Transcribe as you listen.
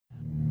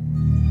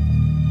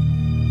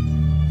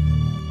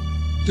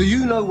Do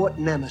you know what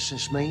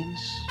nemesis means?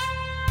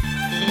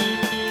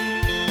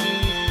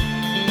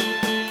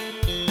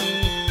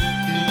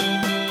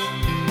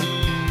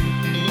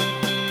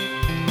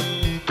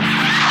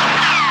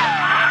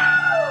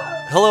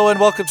 Hello and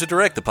welcome to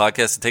Direct, the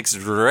podcast that takes a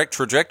direct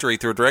trajectory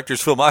through a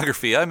director's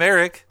filmography. I'm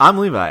Eric. I'm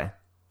Levi.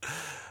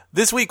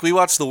 This week we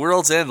watched The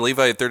World's End.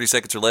 Levi, in 30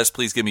 seconds or less,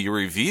 please give me your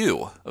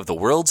review of The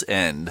World's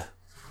End.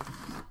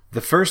 The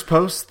first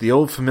post, the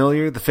old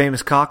familiar, the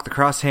famous cock, the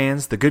crossed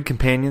hands, the good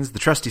companions, the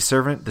trusty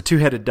servant, the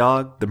two-headed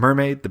dog, the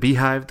mermaid, the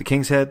beehive, the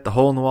king's head, the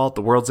hole in the wall at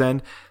The World's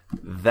End.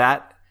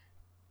 That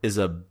is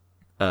a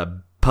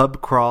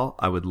pub crawl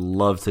I would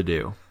love to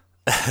do.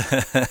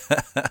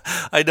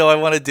 I know, I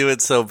want to do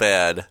it so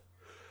bad.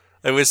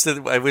 I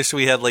wish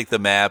we had like the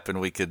map and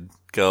we could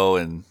go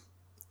and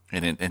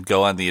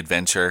go on the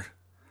adventure.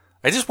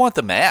 I just want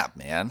the map,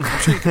 man. I'm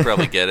sure you could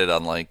probably get it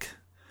on like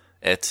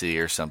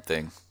Etsy or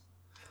something.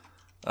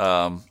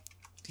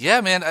 Yeah,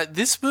 man.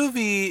 This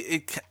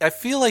movie, I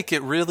feel like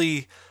it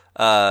really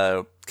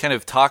kind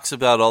of talks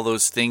about all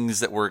those things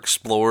that were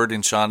explored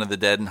in Shaun of the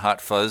Dead and Hot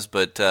Fuzz,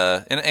 but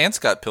and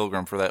Scott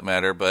Pilgrim for that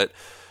matter. But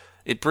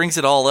it brings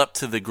it all up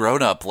to the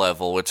grown-up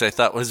level, which I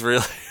thought was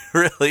really,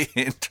 really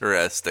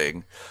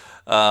interesting.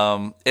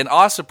 And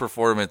awesome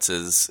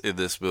performances in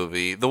this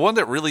movie. The one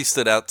that really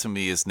stood out to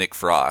me is Nick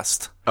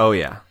Frost. Oh,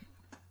 yeah.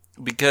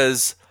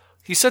 Because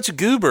he's such a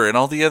goober in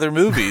all the other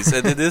movies.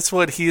 And in this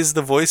one, he is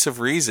the voice of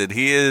reason.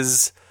 He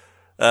is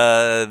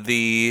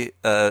the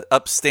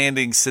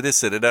upstanding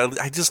citizen. And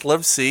I just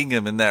love seeing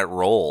him in that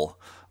role,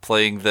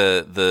 playing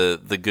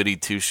the goody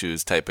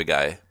two-shoes type of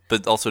guy.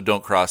 But also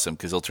don't cross him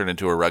because he'll turn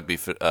into a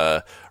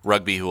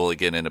rugby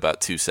hooligan in about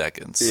 2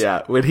 seconds.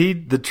 Yeah,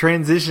 the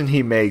transition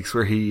he makes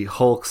where he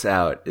hulks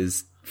out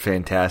is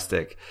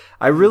fantastic.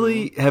 I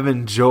really have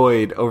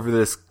enjoyed over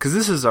this, because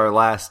this is our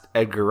last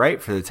Edgar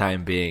Wright for the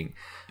time being.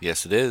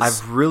 Yes, it is.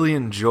 I've really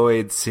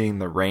enjoyed seeing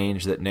the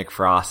range that Nick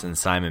Frost and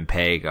Simon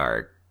Pegg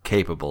are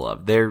capable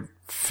of. They're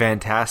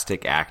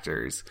fantastic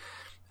actors,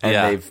 and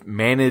they've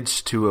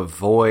managed to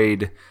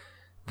avoid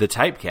the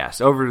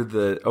typecast over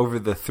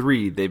the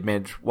three. They've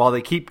managed, while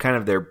they keep kind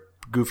of their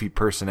goofy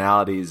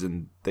personalities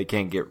and they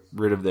can't get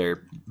rid of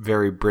their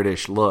very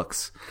British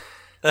looks,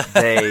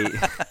 they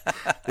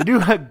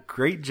do a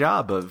great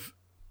job of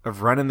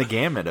running the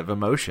gamut of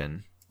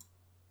emotion.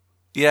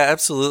 Yeah,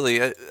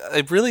 absolutely.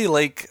 I really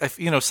like,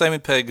 Simon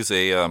Pegg is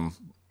a,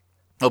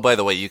 oh, by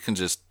the way, you can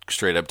just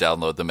straight up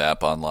download the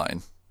map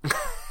online.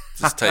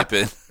 Just type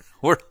in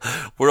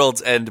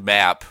World's End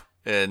map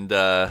and,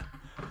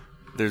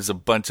 there's a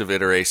bunch of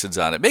iterations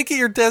on it. Make it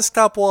your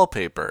desktop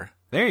wallpaper.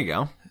 There you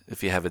go.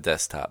 If you have a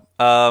desktop.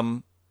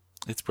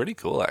 It's pretty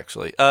cool,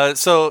 actually.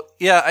 So,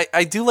 yeah,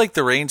 I do like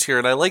the range here,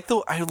 and I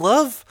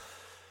love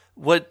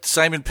what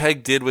Simon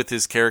Pegg did with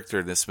his character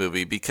in this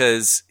movie,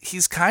 because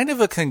he's kind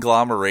of a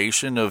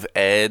conglomeration of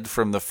Ed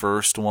from the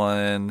first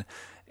one,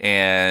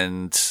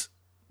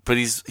 but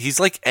he's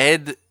like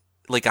Ed,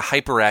 like a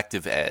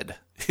hyperactive Ed.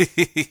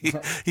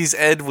 He's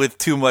Ed with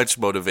too much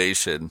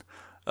motivation.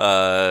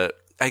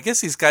 I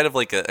guess he's kind of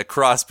like a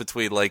cross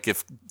between like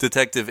if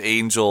Detective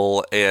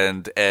Angel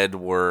and Ed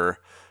were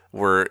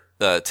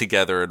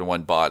together in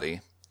one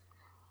body.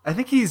 I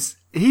think he's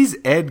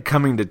Ed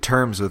coming to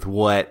terms with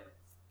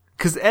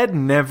because Ed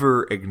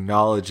never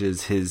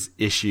acknowledges his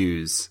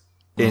issues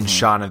in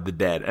Shaun of the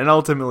Dead, and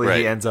ultimately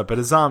he ends up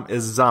as a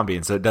zombie,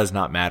 and so it does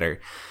not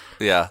matter.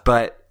 Yeah,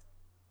 but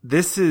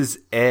this is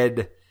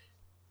Ed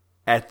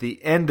at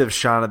the end of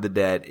Shaun of the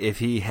Dead. If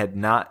he had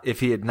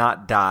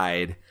not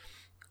died,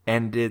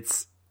 and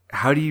it's,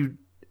 how do you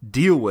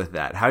deal with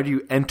that? How do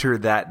you enter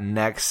that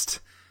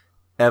next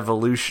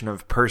evolution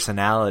of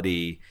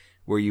personality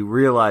where you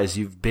realize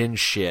you've been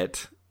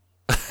shit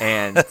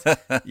and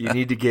you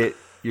need to get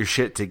your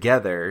shit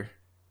together?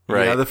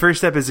 Right. You know, the first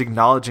step is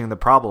acknowledging the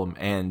problem,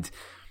 and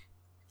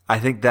I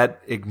think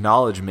that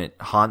acknowledgement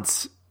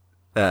haunts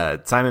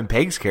Simon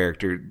Pegg's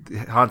character,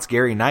 haunts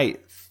Gary Knight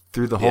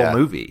through the whole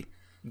movie.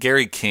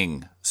 Gary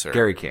King, sir.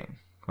 Gary King.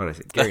 What did I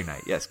say? Gary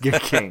Knight. Yes, Gary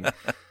King.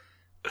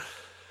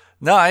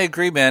 No, I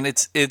agree, man.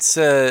 It's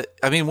I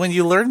mean, when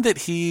you learn that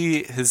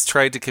he has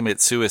tried to commit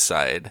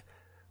suicide,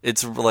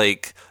 it's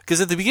like,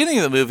 because at the beginning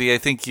of the movie, I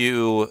think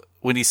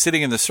when he's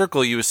sitting in the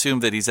circle, you assume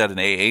that he's at an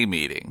AA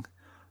meeting,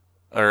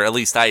 or at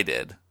least I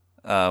did,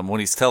 when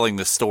he's telling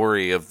the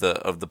story of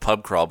the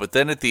pub crawl. But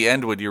then at the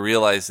end, when you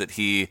realize that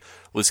he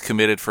was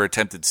committed for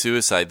attempted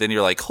suicide, then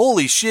you're like,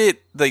 holy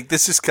shit, like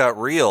this just got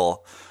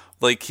real.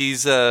 Like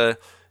he's I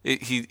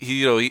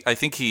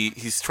think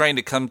he's trying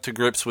to come to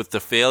grips with the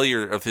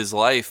failure of his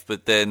life,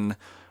 but then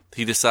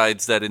he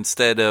decides that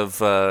instead of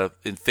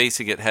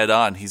facing it head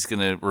on, he's going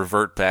to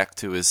revert back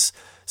to his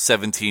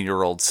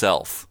 17-year-old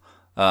self.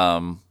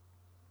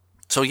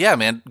 So yeah,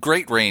 man,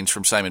 great range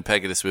from Simon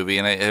Pegg in this movie,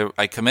 and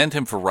I commend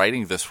him for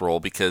writing this role,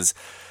 because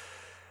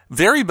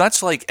very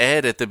much like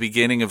Ed at the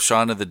beginning of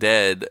Shaun of the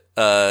Dead,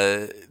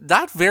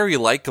 not very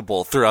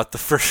likable throughout the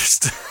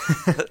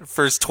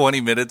first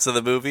 20 minutes of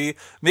the movie,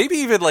 maybe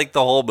even like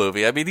the whole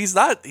movie. I mean, he's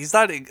not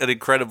an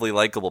incredibly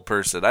likable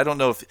person. I don't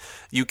know if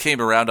you came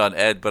around on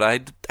Ed, but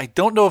I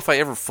don't know if I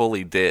ever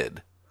fully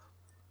did.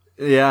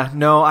 Yeah,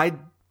 no,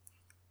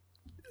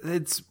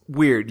 it's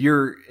weird.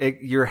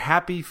 You're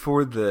happy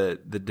for the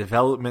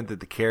development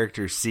that the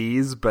character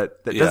sees,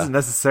 but that doesn't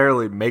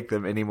necessarily make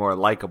them any more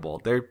likable.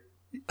 They're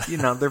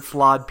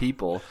flawed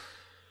people,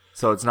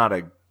 so it's not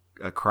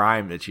a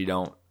crime that you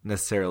don't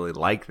necessarily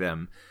like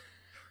them.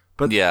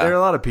 But there are a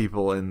lot of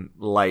people in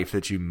life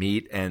that you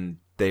meet, and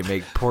they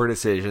make poor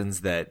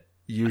decisions that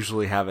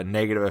usually have a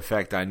negative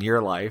effect on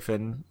your life,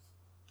 and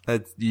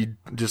you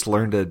just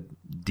learn to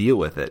deal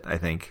with it, I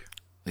think.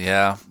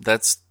 Yeah,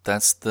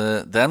 them's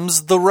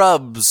the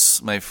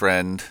rubs, my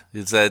friend.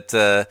 Is that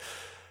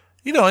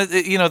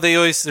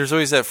there's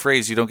always that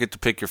phrase, you don't get to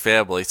pick your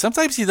family.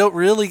 Sometimes you don't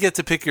really get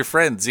to pick your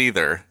friends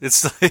either.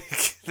 It's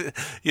like,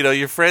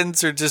 your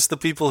friends are just the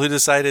people who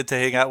decided to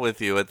hang out with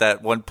you at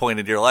that one point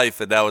in your life,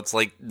 and now it's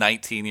like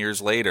 19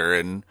 years later,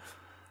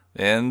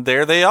 and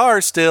there they are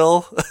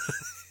still.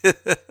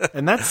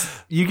 And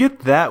you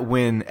get that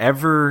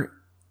whenever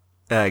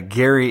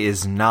Gary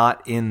is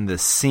not in the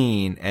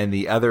scene and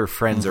the other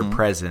friends are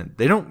present.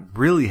 They don't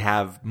really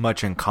have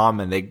much in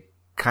common. They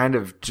kind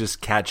of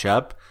just catch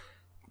up,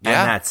 and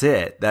that's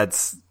it.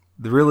 That's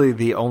really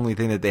the only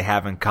thing that they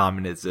have in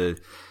common is a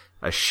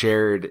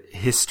shared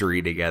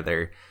history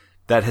together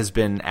that has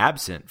been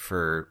absent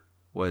for,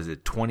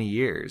 20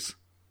 years?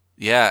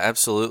 Yeah,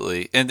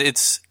 absolutely. And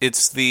it's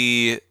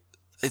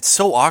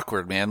so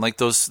awkward, man. Like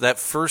that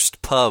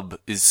first pub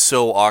is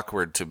so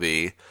awkward to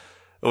me.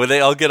 When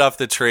they all get off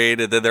the train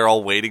and then they're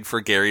all waiting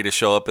for Gary to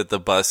show up at the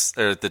bus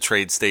or at the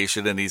train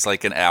station, and he's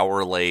like an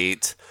hour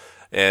late,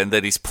 and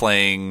then he's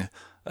playing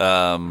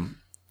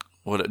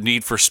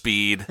Need for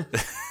Speed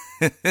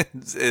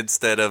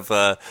instead of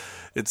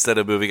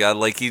moving on.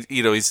 Like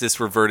he's just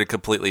reverted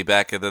completely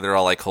back, and then they're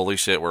all like, "Holy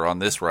shit, we're on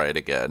this ride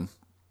again."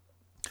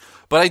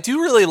 But I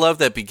do really love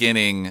that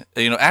beginning,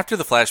 after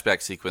the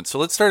flashback sequence. So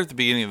let's start at the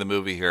beginning of the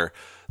movie here.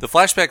 The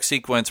flashback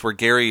sequence where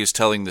Gary is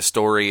telling the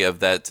story of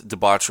that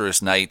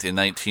debaucherous night in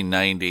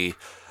 1990.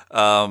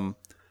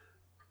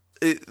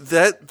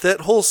 That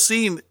whole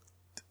scene,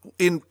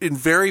 in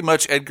very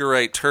much Edgar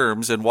Wright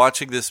terms, and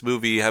watching this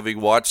movie,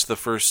 having watched the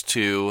first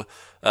two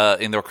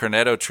in the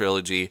Cornetto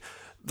trilogy,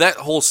 that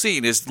whole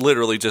scene is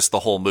literally just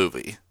the whole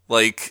movie.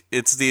 Like,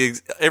 it's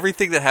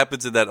everything that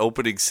happens in that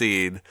opening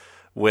scene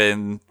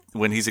when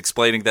he's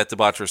explaining that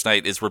debaucherous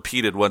night is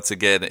repeated once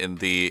again in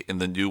the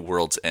New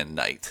World's End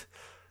night.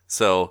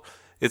 So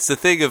it's the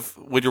thing of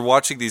when you're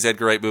watching these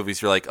Edgar Wright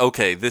movies, you're like,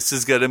 okay, this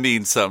is going to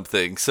mean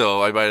something,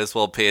 so I might as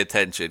well pay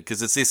attention.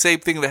 Because it's the same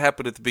thing that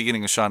happened at the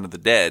beginning of Shaun of the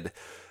Dead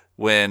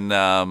when,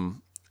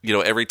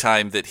 every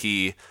time that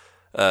he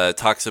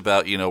talks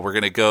about, we're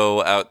going to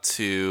go out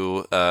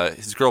to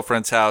his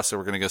girlfriend's house, and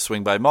we're going to go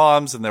swing by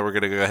Mom's, and then we're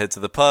going to go head to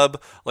the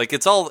pub. Like,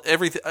 it's all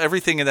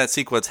everything in that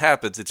sequence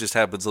happens. It just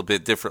happens a little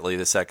bit differently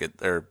the second,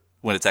 or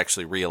when it's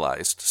actually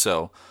realized.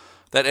 So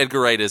that Edgar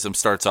Wrightism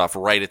starts off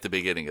right at the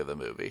beginning of the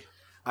movie.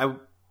 I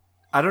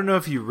don't know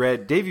if you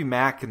read, Davey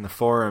Mack in the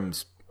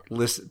forums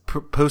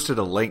posted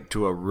a link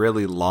to a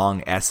really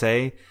long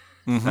essay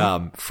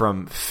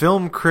from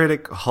film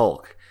critic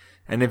Hulk.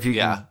 And if you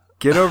can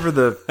get over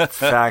the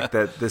fact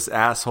that this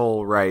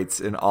asshole writes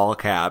in all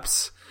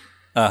caps,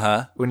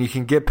 when you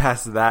can get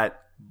past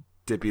that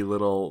dippy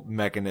little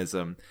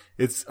mechanism,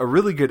 it's a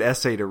really good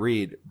essay to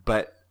read.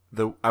 But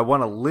I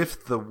want to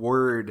lift the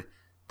word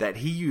that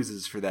he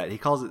uses for that. He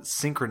calls it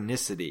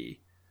synchronicity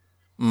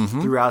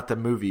throughout the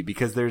movie,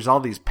 because there's all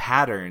these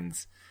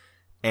patterns,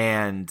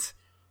 and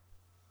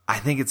I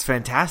think it's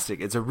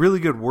fantastic. It's a really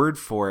good word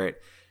for it,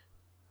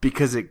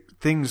 because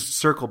things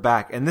circle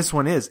back, and this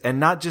one is. And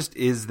not just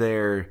is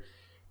there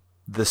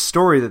the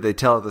story that they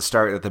tell at the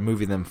start that the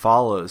movie then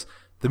follows.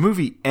 The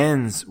movie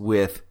ends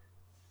with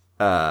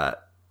I'm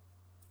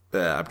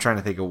trying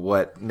to think of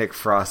what Nick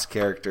Frost's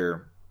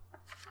character's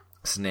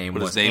name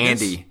was.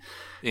 Andy.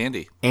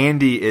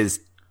 Andy is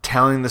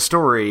telling the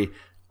story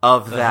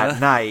of that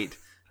night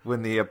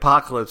when the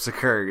apocalypse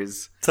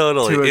occurs.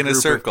 Totally, to a in group a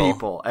circle of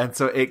people. And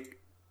so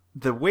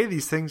the way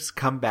these things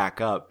come back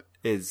up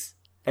is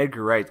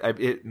Edgar Wright.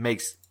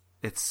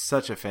 It's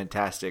such a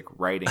fantastic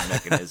writing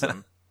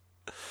mechanism.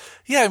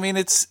 Yeah, I mean,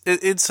 it's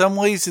in some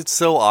ways it's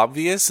so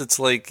obvious. It's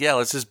like,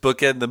 let's just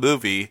bookend the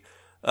movie,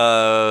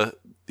 the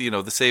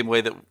same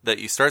way that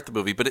you start the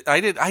movie. But I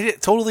did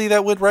totally,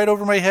 that went right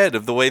over my head,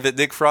 of the way that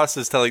Nick Frost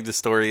is telling the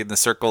story in the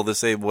circle, the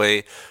same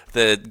way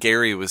that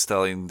Gary was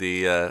telling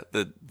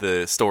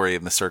the story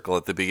in the circle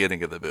at the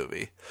beginning of the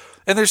movie.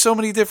 And there's so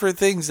many different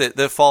things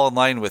that fall in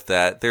line with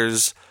that.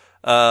 There's,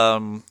 at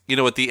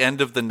the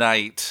end of the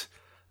night,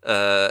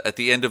 at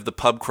the end of the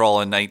pub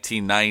crawl in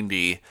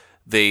 1990,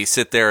 they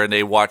sit there and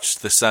they watch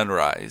the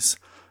sunrise,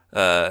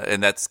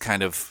 and that's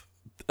kind of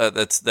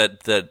that's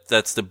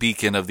the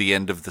beacon of the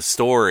end of the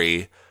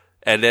story.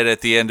 And then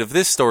at the end of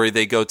this story,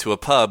 they go to a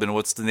pub, and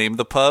what's the name of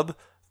the pub?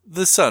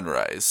 The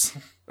Sunrise.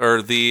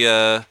 Or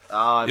the,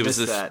 I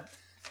missed that.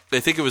 I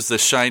think it was the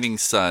Shining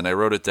Sun. I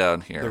wrote it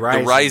down here. The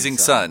Rising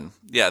Sun.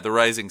 Yeah, the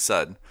Rising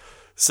Sun.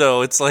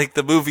 So it's like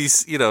the movie,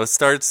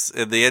 starts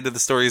and the end of the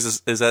story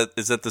is at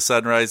the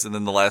Sunrise, and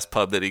then the last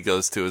pub that he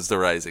goes to is the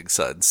Rising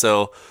Sun.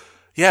 So,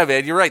 yeah,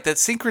 man, you're right. That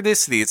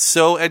synchronicity, it's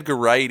so Edgar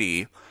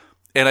Wright-y.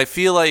 And I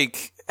feel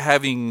like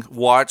having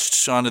watched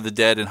Shaun of the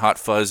Dead and Hot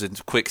Fuzz in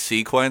quick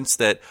sequence,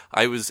 that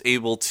I was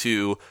able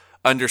to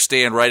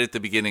understand right at the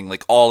beginning,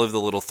 like all of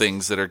the little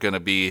things that are going to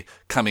be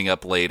coming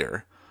up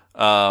later.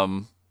 Yeah,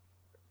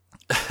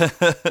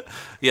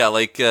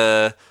 like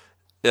it's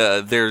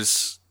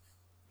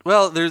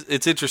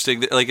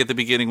interesting. Like at the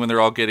beginning when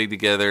they're all getting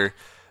together,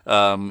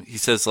 he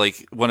says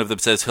like one of them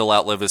says he'll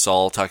outlive us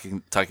all,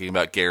 talking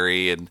about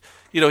Gary, and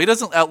he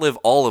doesn't outlive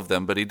all of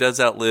them, but he does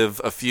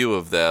outlive a few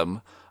of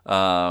them.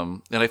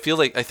 And I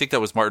think that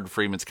was Martin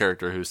Freeman's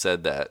character who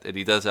said that, and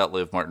he does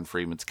outlive Martin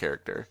Freeman's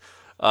character.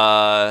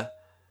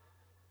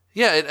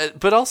 Yeah,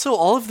 but also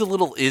all of the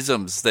little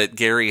isms that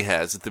Gary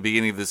has at the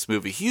beginning of this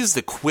movie. He's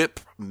the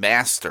quip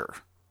master.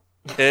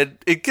 And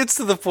it gets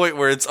to the point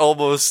where it's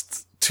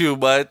almost too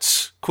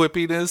much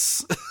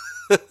quippiness.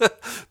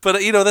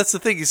 But, that's the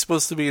thing. He's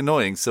supposed to be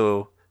annoying,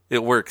 so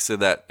it works in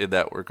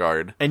that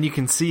regard. And you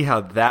can see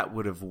how that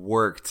would have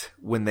worked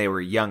when they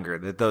were younger,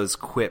 that those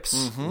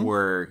quips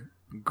were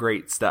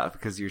great stuff,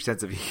 because your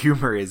sense of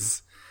humor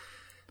is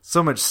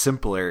so much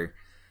simpler.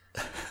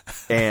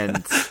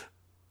 And...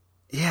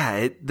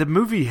 yeah, the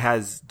movie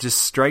just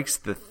strikes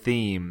the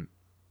theme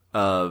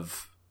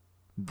of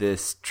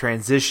this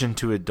transition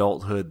to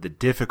adulthood, the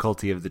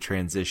difficulty of the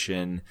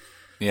transition,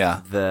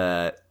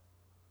 the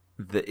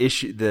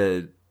issue,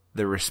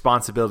 the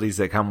responsibilities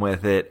that come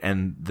with it,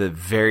 and the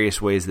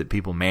various ways that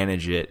people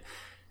manage it,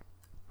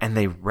 and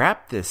they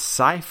wrap this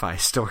sci-fi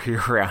story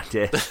around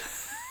it.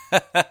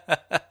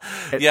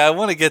 Yeah, I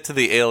want to get to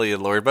the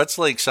alien lore, much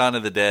like Shaun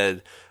of the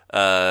Dead.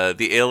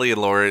 The alien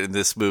lore in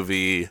this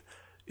movie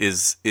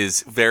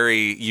is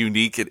very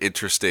unique and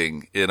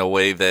interesting in a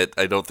way that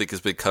I don't think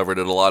has been covered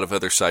in a lot of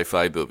other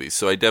sci-fi movies.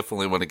 So I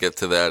definitely want to get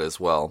to that as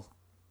well.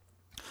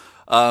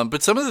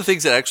 But some of the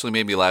things that actually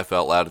made me laugh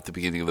out loud at the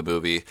beginning of the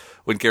movie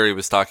when Gary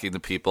was talking to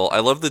people,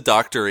 I love the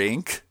Dr.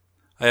 Ink.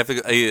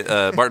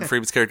 Martin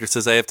Freeman's character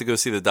says, I have to go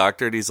see the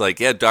doctor. And he's like,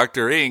 yeah,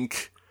 Dr.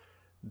 Ink.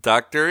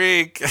 Dr.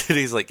 Ink. And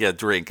he's like, yeah,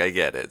 drink. I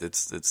get it.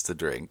 It's to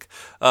drink.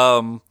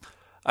 I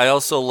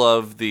also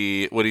love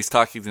when he's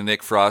talking to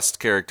Nick Frost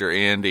character,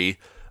 Andy,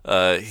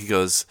 he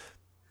goes,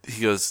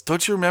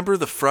 don't you remember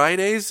the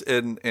Fridays?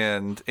 And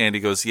Andy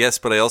goes, yes,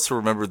 but I also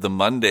remember the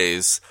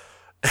Mondays.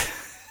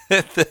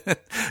 And then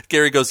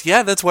Gary goes,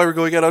 yeah, that's why we're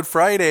going out on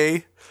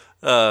Friday,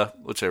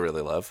 which I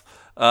really love.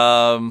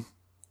 And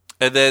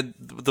then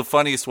the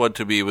funniest one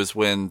to me was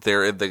when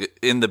they're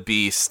in the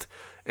Beast,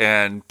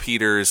 and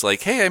Peter's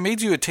like, hey, I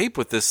made you a tape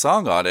with this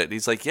song on it. And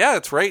he's like, yeah,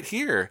 it's right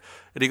here.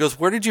 And he goes,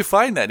 where did you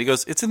find that? And he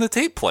goes, it's in the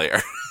tape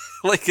player.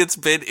 Like it's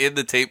been in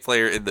the tape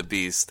player in the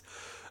Beast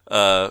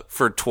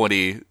for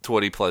 20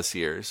 plus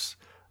years.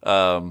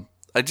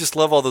 I just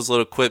love all those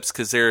little quips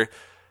because they're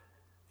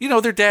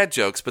dad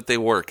jokes, but they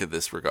work in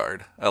this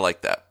regard. I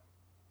like that.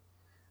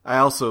 I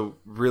also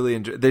really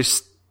enjoy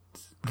there's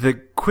the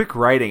quick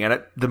writing,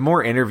 and the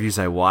more interviews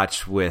I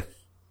watch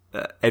with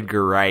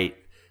Edgar Wright,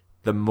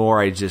 the more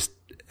I just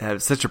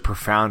have such a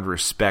profound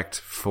respect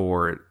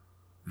for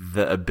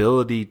the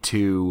ability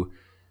to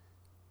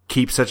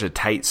keep such a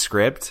tight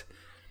script,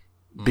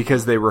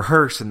 because they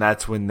rehearse, and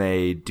that's when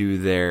they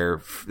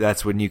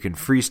that's when you can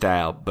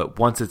freestyle. But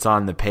once it's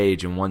on the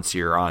page and once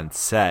you're on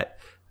set,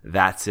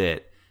 that's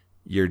it.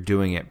 You're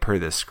doing it per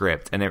the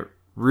script. And it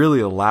really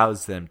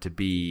allows them to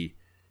be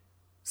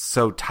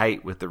so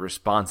tight with the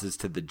responses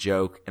to the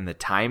joke and the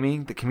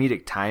timing. The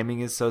comedic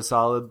timing is so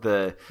solid.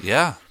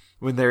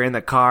 When they're in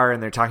the car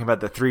and they're talking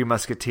about the Three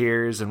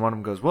Musketeers, and one of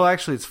them goes, well,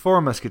 actually it's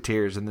Four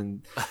Musketeers. And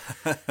then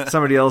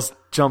somebody else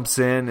jumps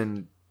in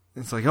and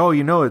it's like, oh,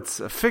 it's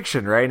a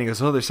fiction, right? And he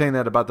goes, oh, they're saying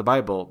that about the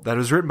Bible. That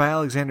was written by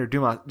Alexander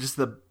Dumas. Just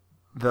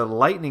the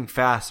lightning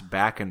fast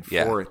back and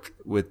forth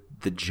with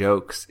the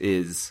jokes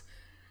it's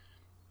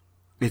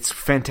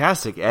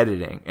fantastic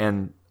editing.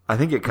 And I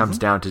think it comes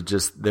down to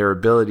just their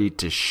ability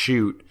to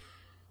shoot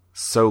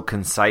so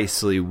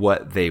concisely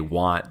what they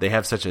want. They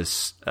have such a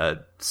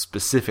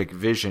specific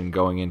vision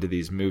going into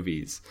these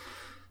movies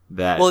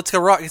that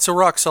it's a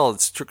rock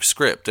solid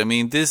script. I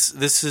mean, it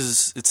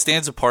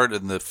stands apart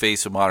in the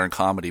face of modern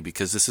comedy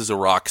because this is a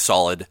rock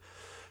solid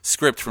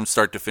script from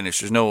start to finish.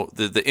 There's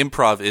the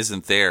improv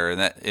isn't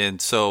there,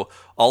 and so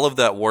all of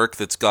that work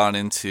that's gone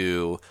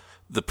into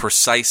the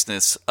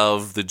preciseness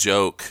of the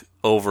joke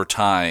over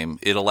time,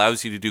 it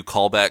allows you to do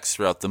callbacks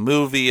throughout the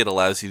movie. It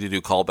allows you to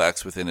do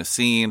callbacks within a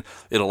scene.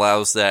 It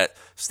allows that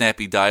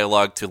snappy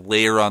dialogue to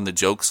layer on the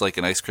jokes like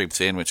an ice cream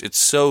sandwich. It's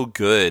so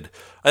good.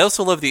 I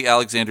also love the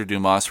Alexander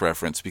Dumas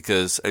reference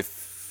because I'm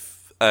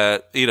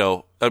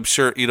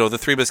sure, the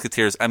Three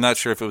Musketeers, I'm not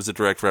sure if it was a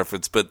direct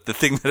reference, but the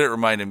thing that it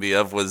reminded me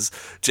of was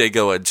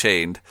Django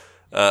Unchained.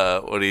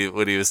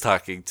 when he was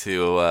talking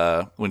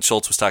to when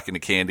Schultz was talking to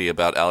Candy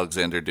about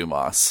Alexander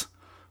Dumas.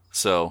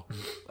 So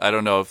I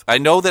don't know I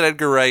know that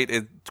Edgar Wright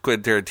and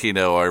Quentin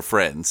Tarantino are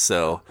friends.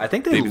 So I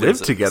think they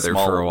lived together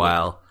for a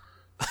while.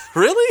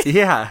 Really?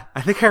 Yeah,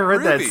 I think I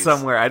read that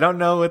somewhere. I don't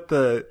know what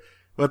the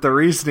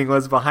reasoning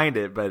was behind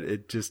it, but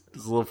it just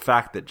was a little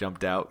fact that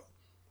jumped out.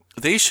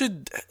 They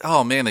should.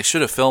 Oh man, they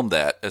should have filmed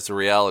that as a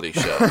reality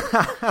show.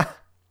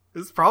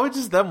 It's probably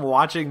just them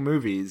watching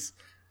movies.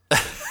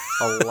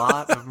 A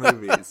lot of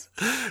movies.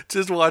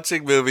 Just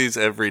watching movies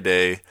every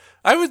day.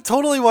 I would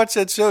totally watch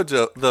that show,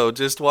 though.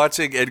 Just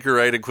watching Edgar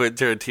Wright and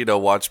Quentin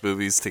Tarantino watch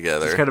movies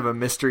together. It's kind of a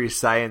mystery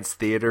science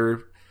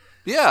theater.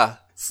 Yeah.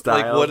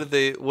 Style.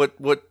 Like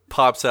what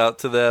pops out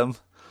to them?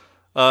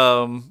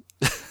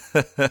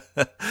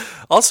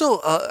 Also,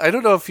 I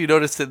don't know if you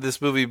noticed in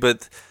this movie,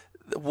 but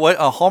what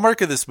a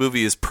hallmark of this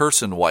movie is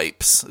person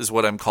wipes, is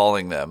what I'm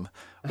calling them.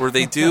 Where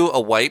they do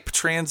a wipe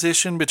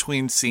transition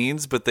between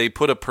scenes, but they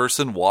put a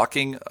person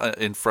walking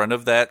in front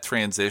of that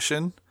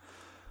transition,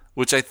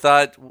 which I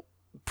thought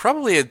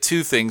probably had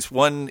two things.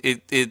 One,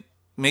 it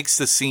makes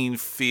the scene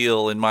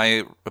feel, in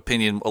my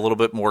opinion, a little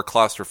bit more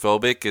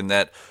claustrophobic, in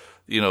that,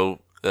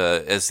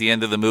 as the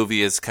end of the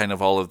movie is kind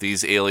of all of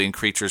these alien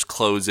creatures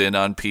close in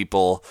on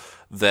people,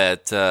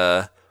 that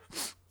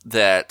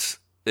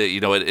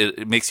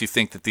it makes you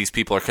think that these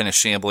people are kind of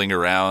shambling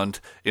around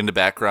in the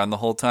background the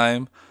whole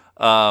time.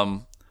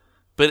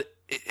 But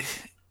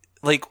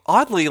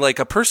oddly,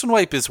 a person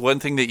wipe is one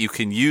thing that you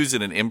can use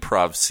in an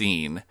improv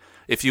scene.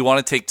 If you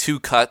want to take two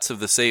cuts of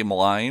the same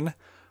line,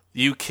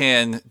 you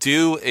can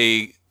do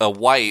a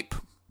wipe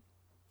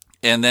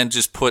and then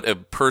just put a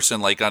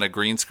person on a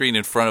green screen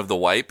in front of the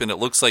wipe, and it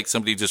looks like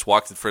somebody just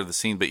walked in front of the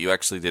scene, but you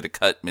actually did a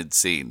cut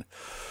mid-scene.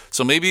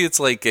 So maybe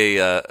it's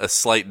a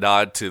slight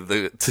nod to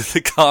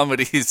the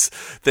comedies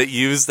that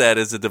use that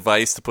as a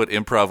device to put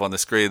improv on the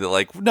screen.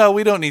 That no,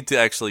 we don't need to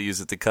actually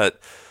use it to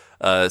cut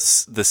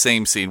the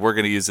same scene. We're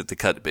going to use it to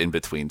cut in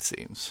between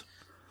scenes.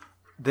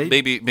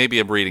 Maybe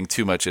I'm reading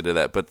too much into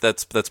that, but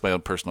that's my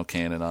own personal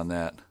canon on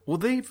that.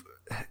 Well,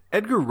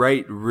 Edgar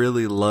Wright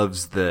really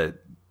loves the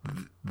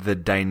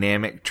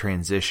dynamic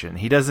transition.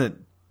 He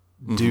doesn't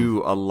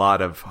do a lot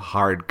of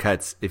hard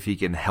cuts if he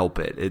can help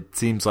it. It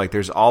seems like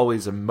there's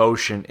always a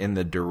motion in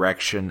the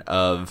direction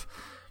of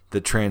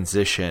the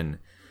transition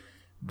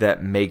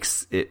that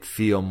makes it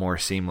feel more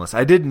seamless.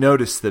 I did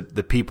notice the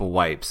people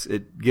wipes.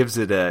 It gives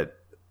it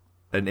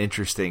an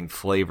interesting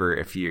flavor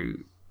if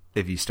you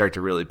start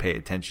to really pay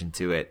attention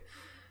to it.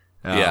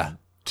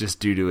 Just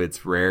due to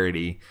its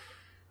rarity.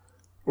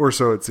 Or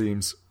so it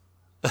seems.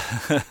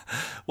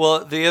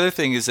 Well, the other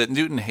thing is that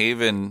Newton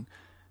Haven,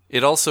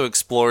 it also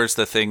explores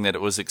the thing that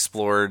it was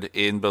explored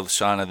in both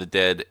Shaun of the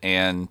Dead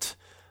and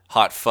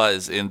Hot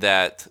Fuzz, in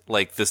that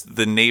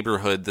the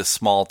neighborhood, the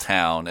small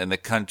town, and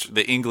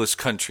the English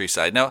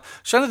countryside. Now,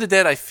 Shaun of the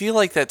Dead, I feel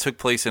like that took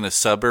place in a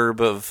suburb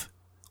of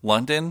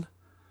London.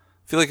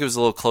 I feel like it was a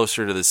little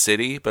closer to the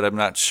city, but I'm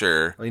not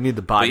sure. Well, you need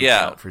the body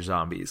count for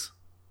zombies.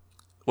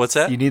 What's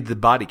that? You need the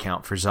body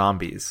count for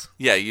zombies.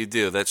 Yeah, you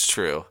do. That's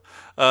true.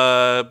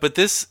 But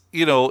this,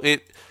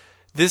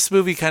 this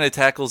movie kind of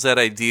tackles that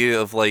idea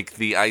of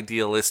the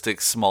idealistic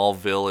small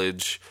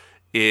village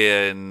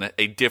in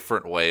a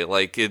different way.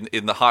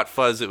 In the Hot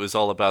Fuzz, it was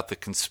all about the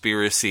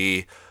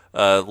conspiracy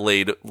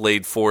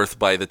laid forth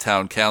by the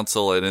town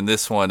council, and in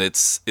this one,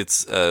 it's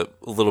a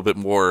little bit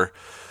more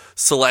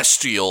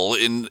celestial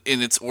in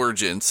its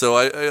origin. So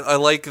I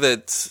like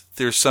that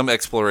there's some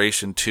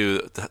exploration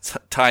to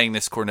tying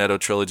this Cornetto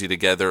trilogy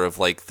together of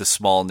the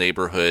small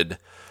neighborhood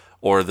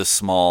or the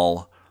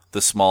small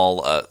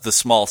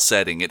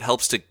setting. It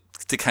helps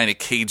to kind of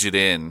cage it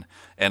in,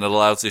 and it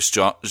allows this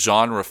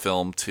genre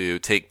film to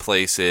take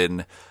place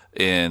in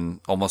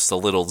almost a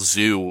little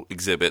zoo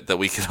exhibit that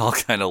we can all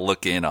kind of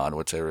look in on,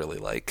 which I really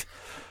like.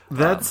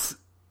 That's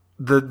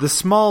the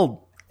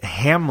small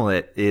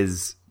hamlet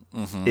is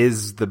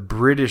the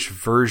British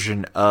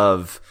version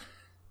of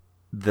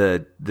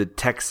the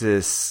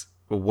Texas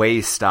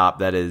way stop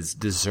that is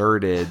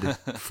deserted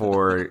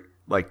for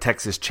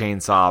Texas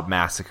Chainsaw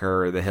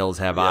Massacre or The Hills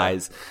Have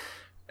Eyes.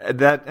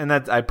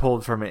 That I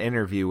pulled from an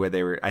interview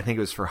where I think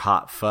it was for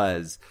Hot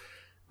Fuzz.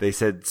 They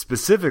said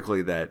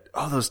specifically that,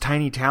 those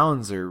tiny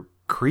towns are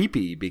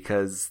creepy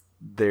because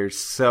they're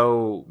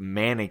so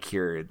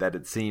manicured that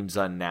it seems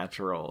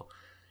unnatural.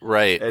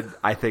 Right. And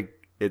I think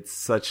it's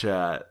such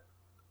a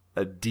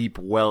deep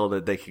well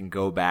that they can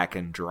go back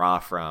and draw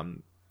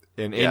from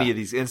in any of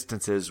these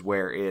instances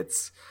where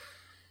it's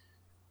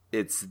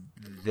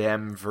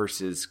them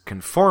versus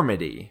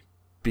conformity,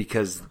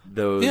 because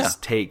those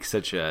take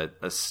such a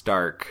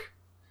stark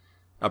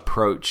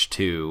approach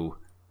to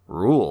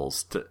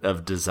rules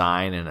of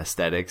design and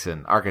aesthetics,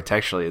 and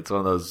architecturally it's one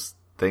of those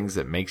things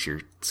that makes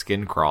your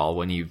skin crawl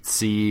when you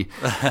see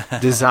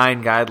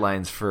design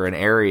guidelines for an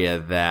area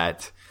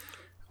that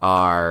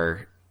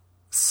are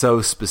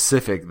so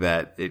specific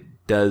that it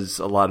does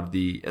a lot of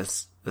the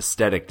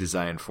aesthetic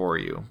design for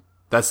you.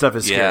 That stuff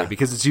is scary Yeah.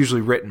 because it's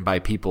usually written by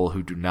people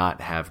who do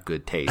not have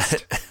good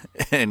taste.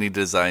 Any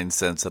design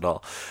sense at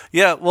all.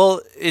 Yeah,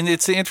 well, and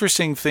it's an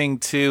interesting thing,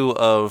 too,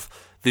 of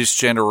this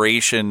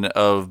generation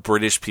of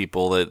British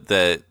people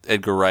that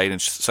Edgar Wright and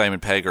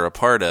Simon Pegg are a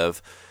part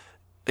of.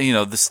 You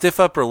know, the stiff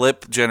upper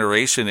lip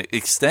generation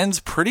extends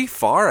pretty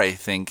far, I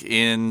think,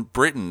 in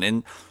Britain.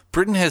 And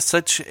Britain has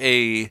such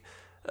a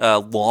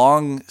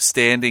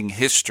long-standing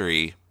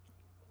history.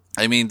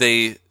 I mean,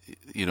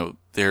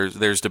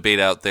 there's debate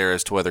out there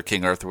as to whether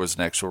King Arthur was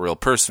an actual real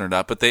person or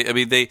not, but they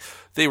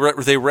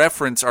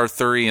reference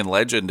Arthurian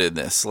legend in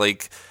this.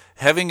 Like,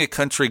 having a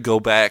country go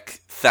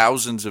back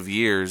thousands of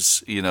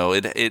years, you know,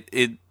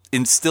 it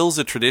instills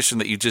a tradition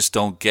that you just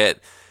don't get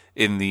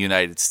in the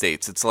United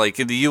States. It's like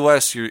in the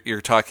U.S.,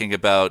 you're talking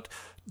about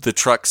the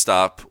truck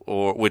stop,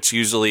 which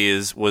usually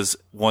was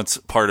once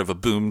part of a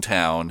boom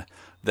town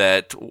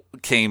that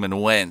came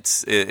and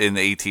went in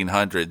the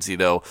 1800s, you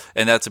know,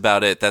 and that's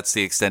about it. That's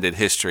the extended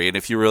history. And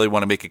if you really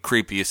want to make it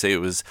creepy, you say it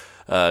was,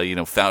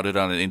 founded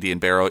on an Indian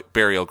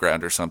burial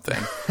ground or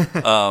something.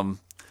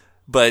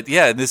 But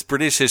yeah, in this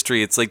British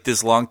history, it's like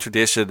this long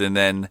tradition, and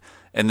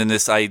then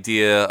this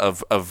idea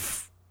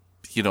of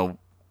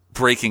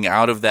breaking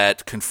out of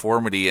that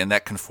conformity, and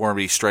that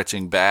conformity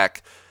stretching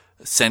back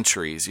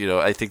centuries. You know,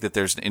 I think that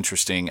there's an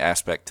interesting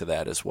aspect to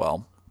that as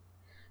well.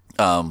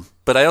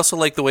 But I also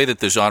like the way that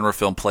the genre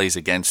film plays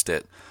against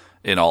it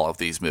in all of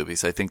these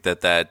movies. I think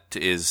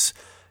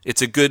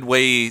it's a good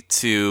way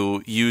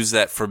to use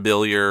that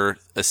familiar,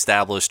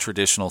 established,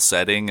 traditional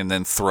setting and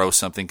then throw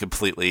something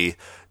completely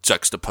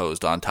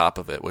juxtaposed on top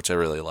of it, which I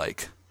really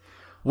like.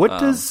 What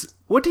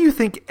do you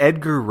think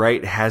Edgar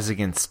Wright has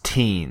against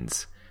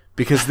teens?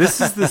 Because this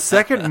is the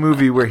second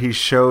movie where he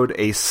showed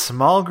a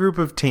small group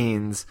of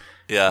teens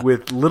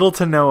with little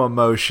to no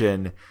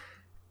emotion,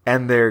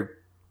 and they're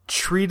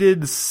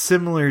treated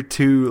similar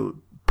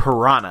to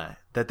Piranha,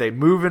 that they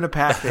move in a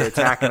pack, they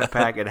attack in a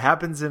pack. It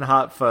happens in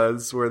Hot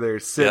Fuzz, where they're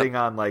sitting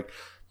on like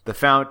the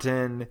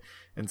fountain,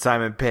 and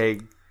Simon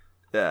Pegg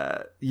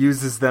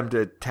uses them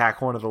to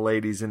attack one of the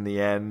ladies in the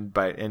end,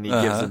 and he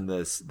gives them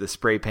the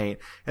spray paint.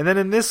 And then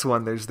in this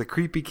one, there's the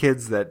creepy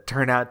kids that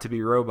turn out to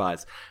be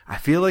robots. I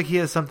feel like he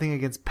has something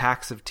against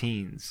packs of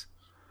teens.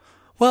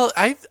 Well,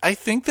 I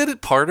think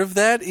that part of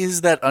that is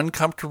that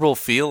uncomfortable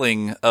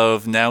feeling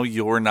of now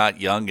you're not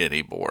young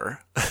anymore.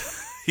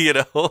 You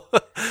know,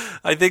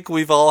 I think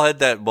we've all had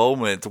that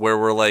moment where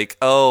we're like,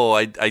 oh,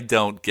 I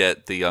don't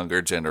get the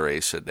younger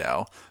generation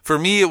now. For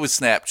me, it was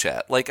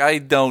Snapchat. Like, I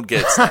don't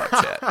get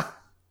Snapchat.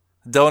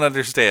 Don't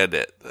understand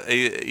it.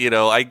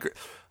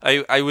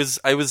 I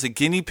was a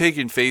guinea pig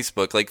in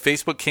Facebook. Like,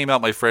 Facebook came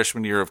out my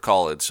freshman year of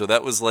college. So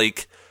that was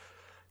like,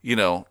 you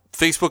know,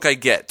 Facebook I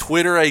get.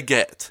 Twitter I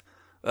get.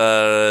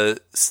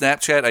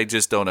 Snapchat I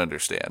just don't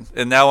understand.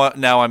 And now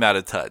I'm out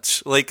of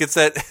touch. Like, it's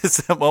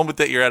that moment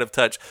that you're out of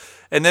touch.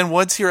 And then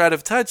once you're out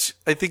of touch,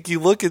 I think you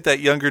look at that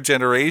younger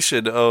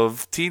generation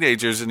of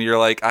teenagers and you're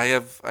like, I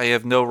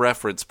have no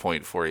reference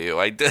point for you.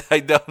 I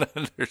don't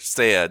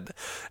understand.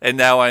 And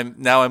now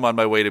I'm on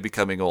my way to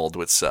becoming old,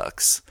 which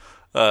sucks.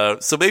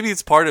 So maybe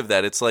it's part of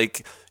that. It's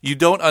like you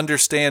don't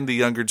understand the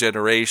younger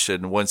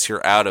generation once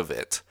you're out of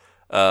it.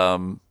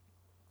 And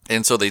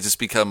so they just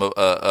become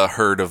a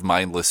herd of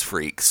mindless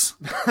freaks,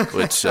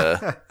 which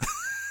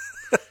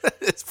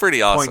it's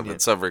pretty awesome Poignant. in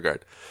some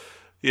regard.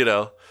 You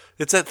know,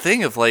 it's that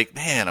thing of like,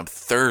 man, I'm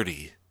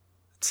 30.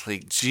 It's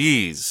like,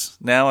 geez,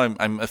 now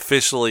I'm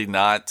officially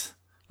not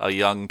a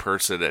young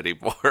person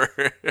anymore.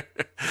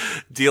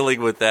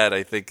 Dealing with that,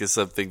 I think, is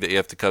something that you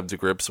have to come to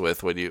grips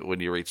with when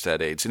you reach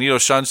that age. And you know,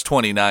 Sean's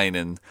 29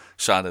 in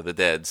Shaun of the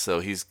Dead, so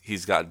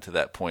he's gotten to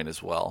that point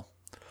as well.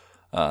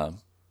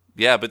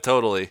 Yeah, but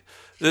totally.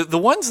 The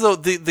ones though,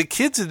 the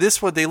kids in this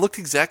one, they look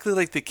exactly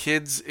like the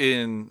kids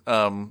in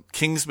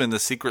Kingsman: The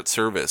Secret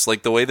Service,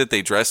 like the way that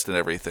they dressed and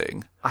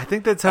everything. I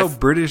think that's how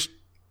British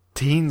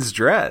teens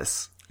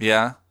dress.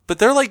 Yeah, but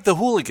they're like the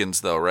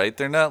hooligans, though, right?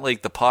 They're not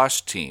like the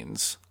posh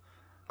teens.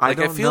 I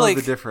don't know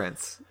the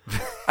difference.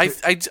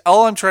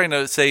 All I'm trying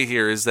to say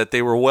here is that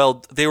they were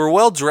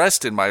well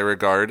dressed in my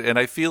regard, and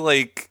I feel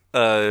like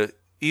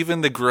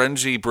even the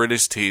grungy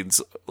British teens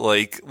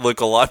like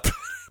look a lot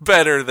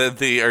better than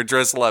or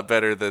dress a lot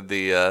better than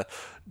the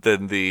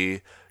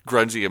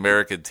grungy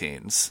American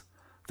teens.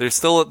 There's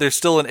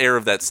still an air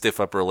of that stiff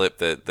upper lip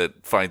that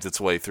finds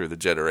its way through the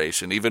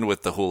generation, even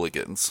with the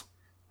hooligans.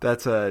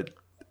 There's a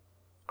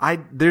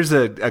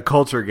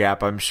culture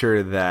gap, I'm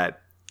sure, that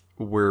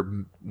we're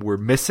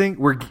missing.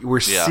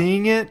 We're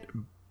seeing it,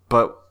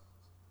 but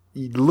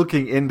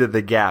looking into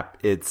the gap,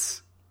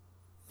 it's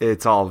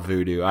all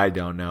voodoo. I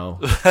don't know.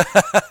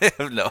 I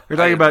have no. We're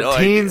talking about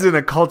teens in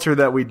a culture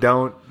that we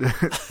don't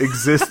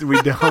exist.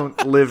 We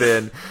don't live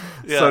in.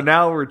 Yeah. So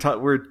now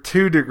we're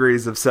 2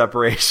 degrees of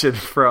separation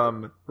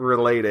from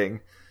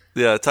relating.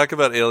 Yeah, talk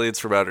about aliens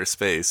from outer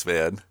space,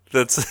 man.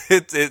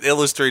 It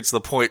illustrates the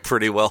point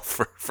pretty well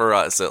for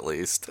us, at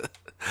least.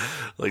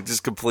 Like,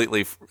 just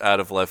completely out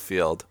of left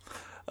field.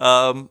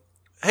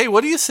 Hey,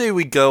 what do you say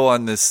we go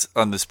on this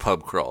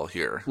pub crawl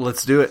here?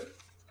 Let's do it.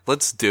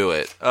 Let's do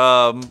it.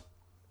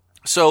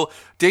 So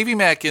Davy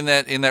Mack in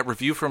that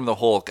review from the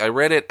Hulk, I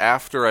read it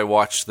after I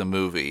watched the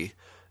movie,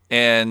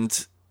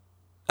 and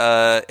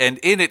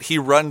in it he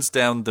runs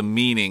down the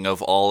meaning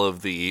of all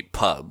of the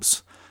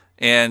pubs.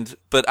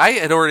 But I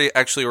had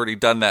already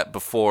done that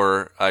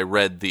before I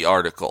read the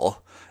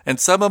article. And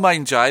some of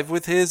mine jive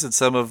with his and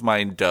some of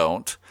mine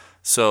don't.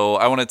 So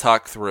I want to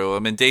talk through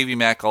them. And Davy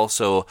Mack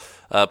also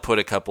put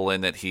a couple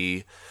in that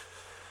he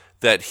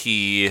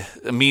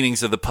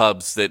meanings of the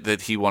pubs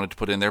that he wanted to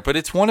put in there. But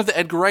it's one of the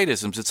Edgar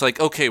Wright-isms. It's like,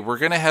 okay, we're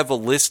going to have a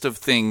list of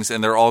things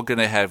and they're all going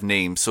to have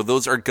names. So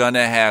those are going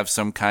to have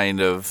some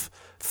kind of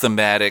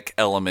thematic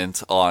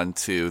element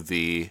onto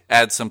the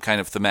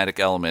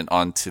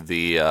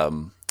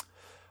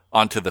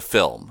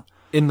film.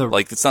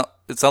 It's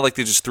not like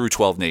they just threw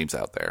 12 names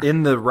out there.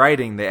 In the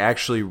writing, they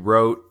actually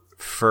wrote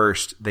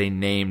first, they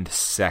named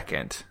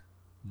second.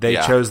 They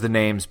chose the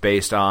names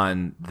based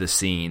on the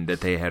scene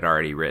that they had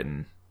already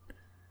written.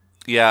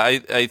 Yeah,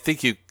 I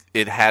think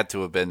it had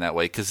to have been that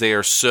way because they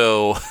are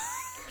so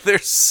they're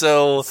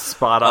so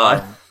spot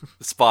on.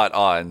 Spot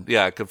on.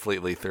 Yeah,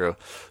 completely through.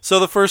 So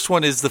the first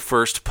one is the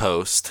first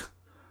post,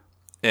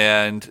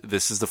 and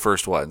this is the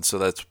first one, so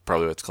that's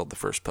probably what's called the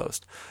first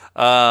post.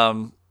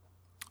 But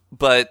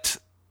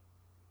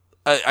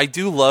I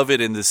do love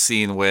it in the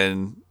scene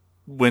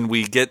when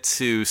we get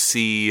to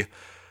see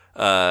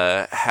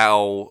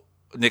how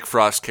Nick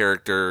Frost's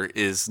character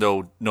is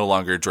no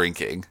longer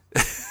drinking.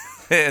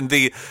 And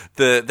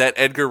that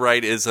Edgar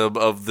Wright-ism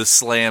of the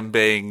slam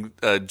bang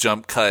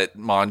jump cut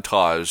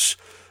montage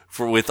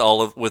with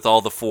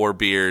all the 4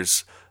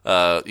 beers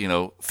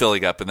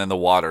filling up and then the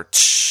water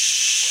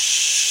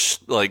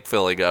like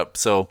filling up.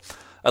 So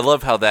I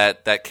love how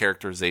that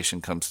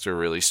characterization comes through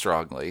really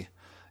strongly.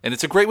 And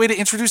it's a great way to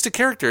introduce the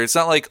character. It's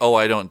not like, oh,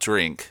 I don't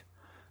drink.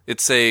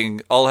 It's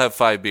saying, I'll have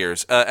 5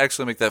 beers.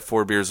 Actually make that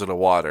 4 beers out of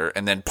water.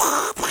 And then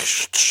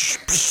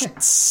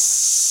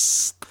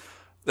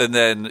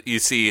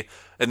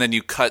and then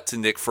you cut to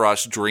Nick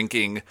Frost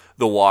drinking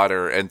the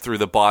water, and through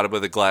the bottom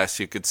of the glass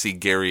you could see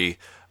Gary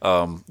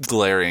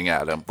glaring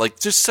at him. Like,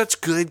 just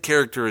such good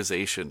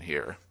characterization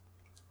here.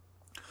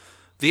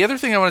 The other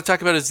thing I want to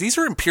talk about is these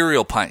are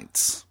imperial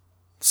pints.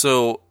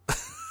 So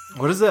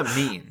what does that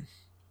mean?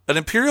 An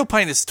imperial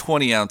pint is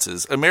 20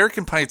 ounces.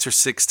 American pints are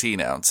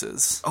 16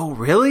 ounces. Oh,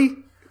 really?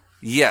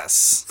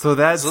 Yes. So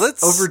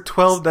that's over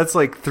 12. That's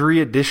like 3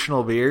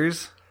 additional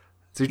beers.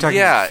 So you're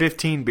talking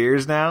 15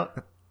 beers now?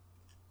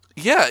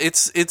 Yeah,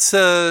 it's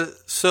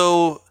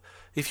so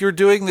if you're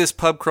doing this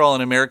pub crawl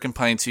in American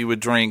pints, you would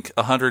drink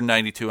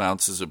 192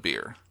 ounces of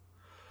beer.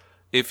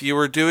 If you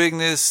were doing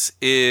this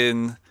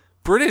in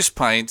British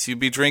pints, you'd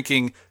be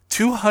drinking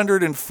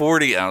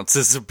 240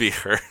 ounces of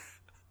beer.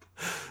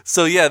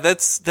 So yeah, that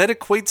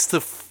equates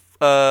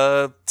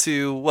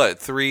to what?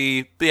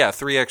 3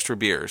 extra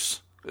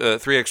beers.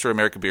 3 extra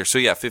American beers. So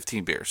yeah,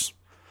 15 beers.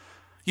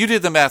 You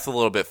did the math a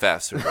little bit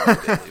faster than I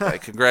did, Levi.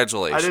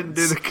 Congratulations. I didn't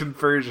do the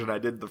conversion. I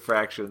did the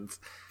fractions.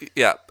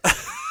 Yeah.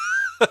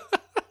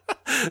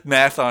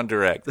 Math on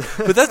direct.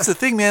 But that's the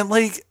thing, man.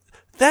 Like,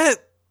 that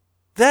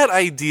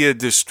idea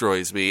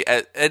destroys me.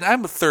 And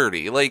I'm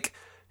 30. Like,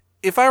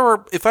 if I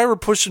were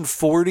pushing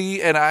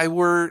 40 and I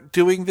were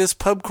doing this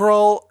pub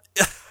crawl,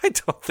 I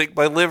don't think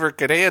my liver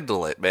could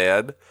handle it,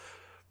 man.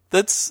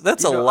 That's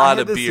a lot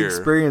of beer. I had this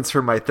experience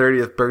for my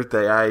 30th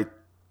birthday. I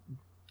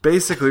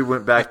basically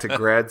went back to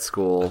grad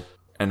school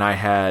and I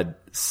had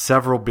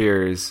several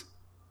beers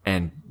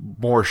and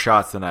more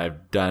shots than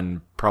I've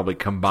done probably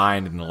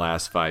combined in the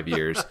last 5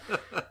 years.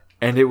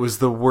 And it was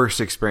the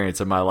worst experience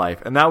of my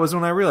life. And that was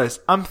when I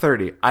realized I'm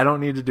 30. I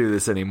don't need to do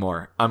this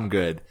anymore. I'm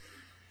good.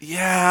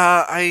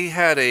 Yeah, I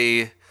had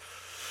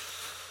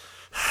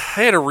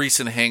a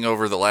recent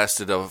hangover that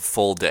lasted a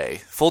full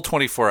day, full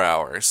 24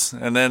 hours.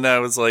 And then I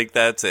was like,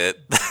 that's it.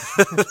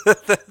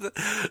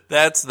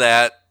 That's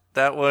that.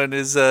 That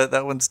one's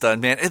done,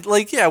 man. And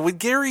when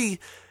Gary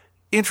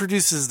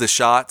introduces the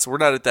shots, we're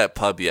not at that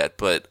pub yet,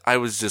 but I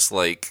was just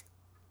like,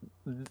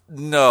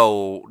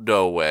 no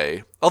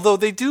way. Although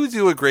they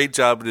do a great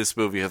job in this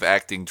movie of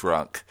acting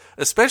drunk,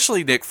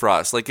 especially Nick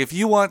Frost. Like, if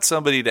you want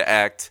somebody to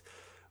act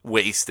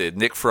wasted,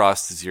 Nick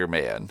Frost is your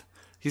man.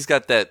 He's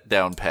got that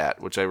down pat,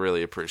 which I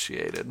really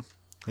appreciated.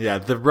 Yeah,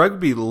 the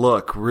rugby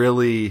look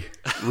really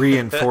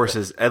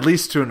reinforces, at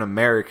least to an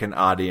American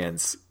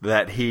audience,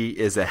 that he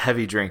is a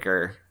heavy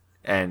drinker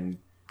and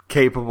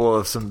capable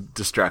of some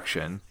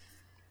destruction.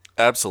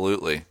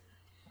 Absolutely.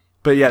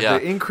 But yeah,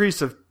 the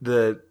increase of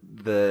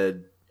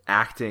the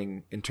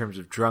acting in terms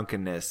of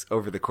drunkenness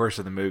over the course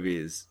of the movie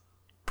is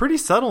pretty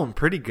subtle and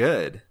pretty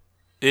good.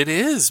 It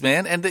is,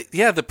 man. And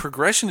the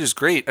progression is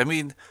great. I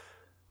mean,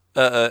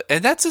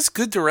 and that's just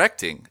good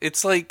directing.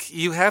 It's like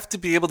you have to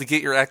be able to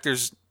get your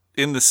actors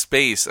in the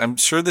space. I'm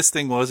sure this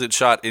thing wasn't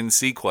shot in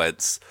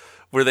sequence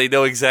where they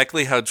know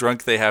exactly how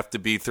drunk they have to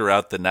be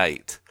throughout the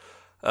night.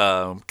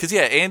 Cause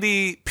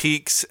Andy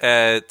peaks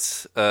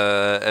at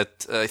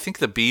I think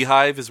the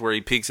Beehive is where he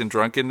peaks in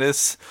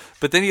drunkenness,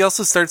 but then he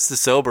also starts to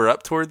sober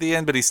up toward the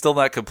end, but he's still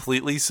not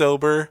completely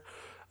sober.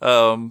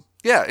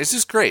 It's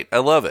just great. I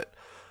love it.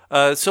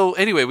 So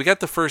anyway, we got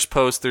the first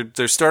post.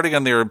 They're starting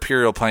on their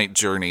Imperial Pint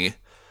journey,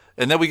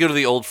 and then we go to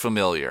the Old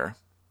Familiar.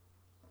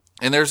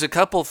 And there's a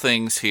couple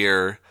things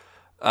here.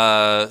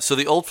 So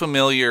the Old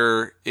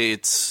Familiar,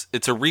 it's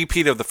a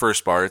repeat of the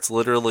first bar. It's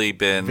literally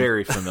been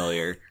very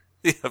familiar.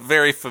 Yeah,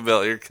 very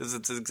familiar because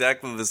it's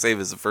exactly the same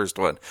as the first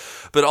one.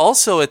 But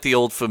also at the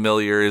Old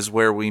Familiar is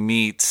where we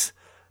meet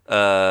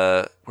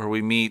Martin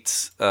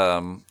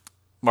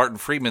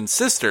Freeman's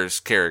sister's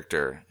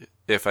character,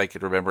 if I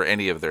could remember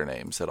any of their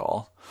names at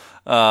all.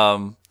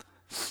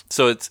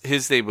 So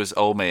his name was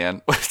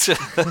O-Man. Which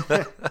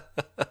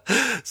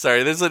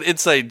sorry, there's an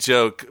inside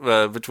joke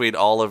between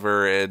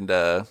Oliver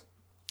and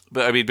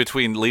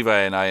between Levi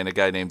and I and a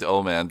guy named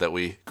O-Man that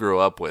we grew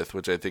up with,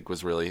 which I think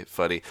was really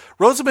funny.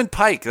 Rosamund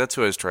Pike, that's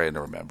who I was trying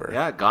to remember.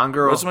 Yeah, Gone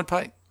Girl. Rosamund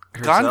Pike.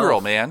 Herself. Gone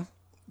Girl, man.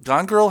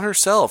 Gone Girl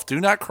herself. Do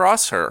not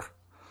cross her.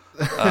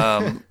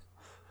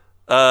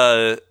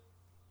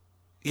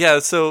 Yeah,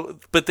 so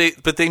but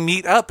they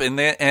meet up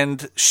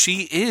and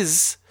she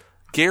is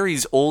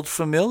Gary's old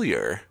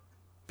familiar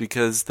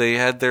because they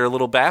had their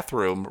little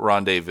bathroom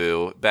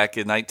rendezvous back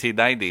in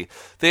 1990.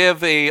 They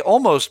have a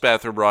almost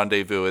bathroom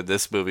rendezvous in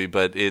this movie,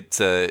 but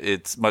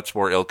it's much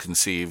more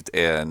ill-conceived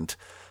and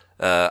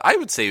I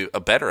would say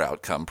a better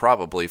outcome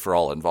probably for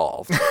all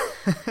involved.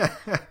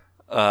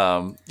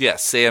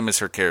 Sam is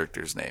her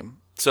character's name.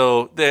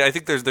 So I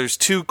think there's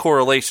two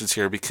correlations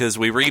here because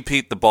we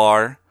repeat the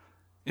bar,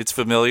 it's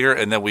familiar,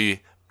 and then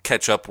we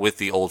catch up with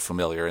the old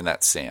familiar, and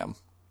that's Sam.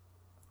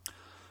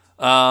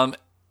 And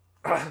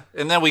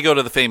then we go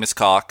to the famous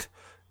cock,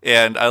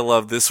 and I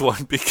love this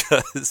one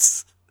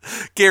because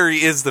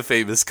Gary is the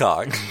famous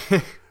cock.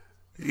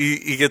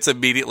 He gets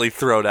immediately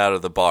thrown out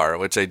of the bar,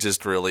 which I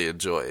just really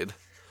enjoyed.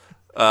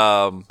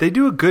 They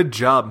do a good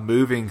job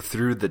moving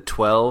through the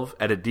 12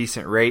 at a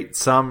decent rate.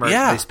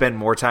 They spend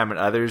more time than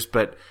others,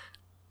 but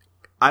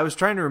I was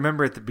trying to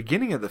remember at the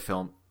beginning of the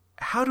film,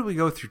 how do we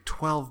go through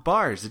 12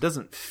 bars? It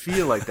doesn't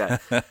feel like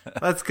that.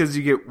 That's because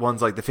you get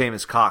ones like the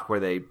famous cock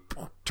where they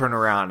turn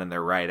around and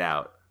they're right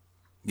out.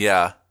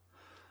 Yeah.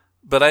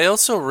 But I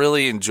also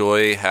really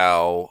enjoy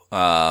how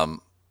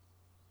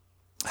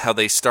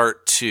they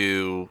start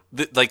to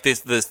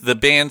the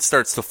band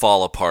starts to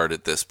fall apart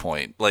at this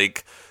point.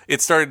 Like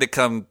it's starting to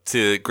come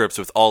to grips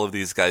with all of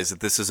these guys that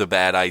this is a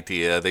bad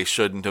idea. They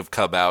shouldn't have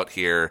come out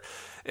here.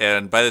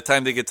 And by the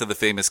time they get to the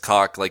famous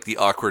cock, like the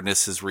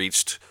awkwardness has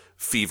reached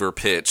fever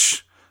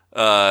pitch.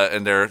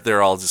 And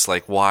they're all just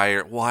like, why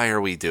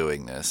are we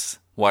doing this?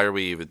 Why are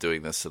we even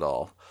doing this at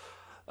all?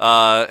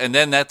 And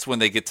then that's when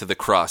they get to the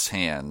cross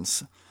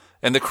hands.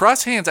 And the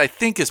cross hands, I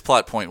think, is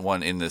plot point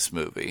 1 in this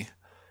movie.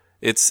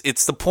 It's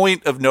the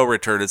point of no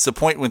return. It's the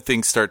point when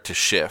things start to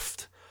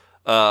shift.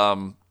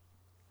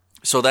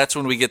 So that's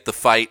when we get the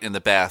fight in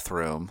the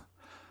bathroom.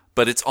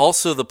 But it's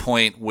also the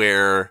point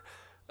where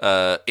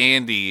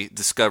Andy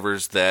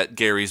discovers that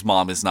Gary's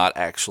mom is not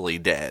actually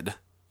dead.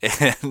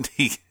 And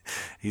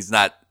he's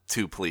not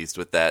too pleased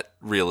with that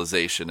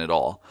realization at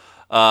all.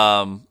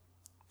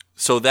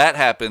 So that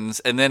happens,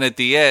 and then at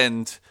the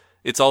end,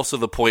 it's also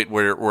the point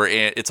where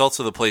it's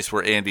also the place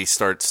where Andy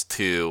starts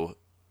to,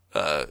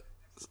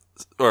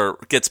 or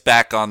gets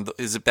back on.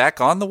 Is it back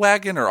on the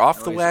wagon or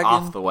off the wagon?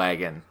 Off the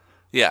wagon.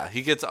 Yeah,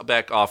 he gets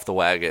back off the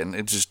wagon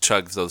and just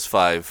chugs those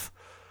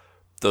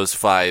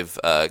five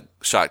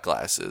shot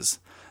glasses.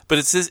 But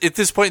it's at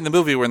this point in the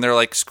movie when they're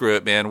like, "Screw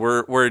it, man,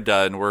 we're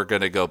done. We're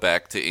gonna go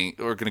back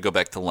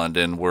to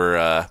London.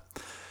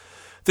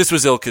 This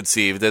was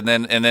ill-conceived," and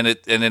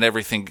then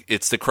everything.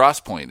 It's the cross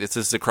point. It's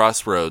just the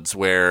crossroads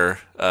where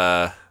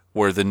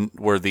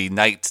the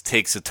night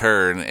takes a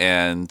turn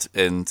and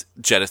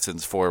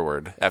jettisons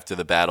forward after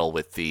the battle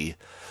with the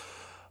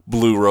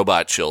blue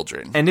robot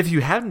children. And if you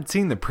haven't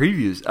seen the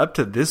previews up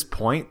to this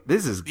point,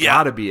 this has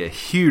got to be a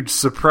huge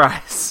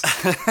surprise.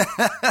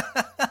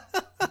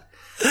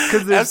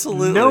 Because there's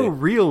no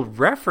real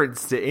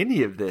reference to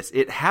any of this.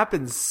 It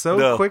happens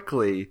so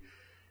quickly.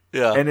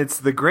 Yeah. And it's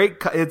the great...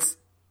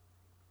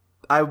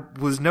 I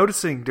was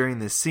noticing during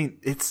this scene,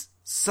 it's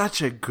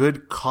such a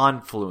good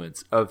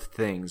confluence of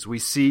things. We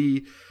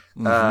see...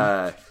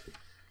 was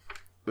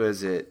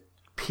it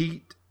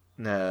Pete?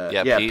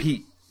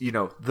 Pete. You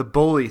know, the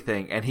bully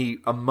thing. And he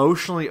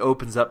emotionally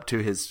opens up to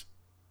his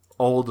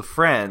old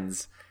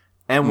friends.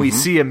 And we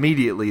see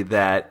immediately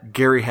that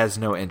Gary has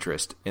no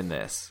interest in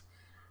this.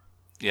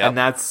 Yep. And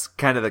that's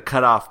kind of the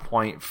cutoff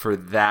point for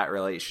that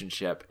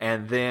relationship.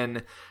 And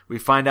then we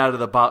find out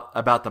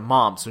about the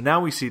mom. So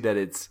now we see that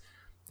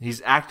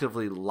he's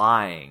actively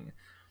lying.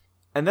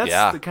 And that's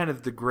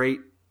the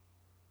great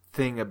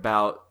thing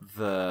about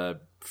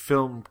the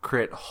film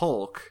crit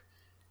Hulk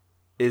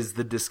is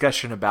the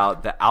discussion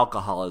about the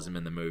alcoholism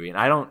in the movie. And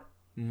I don't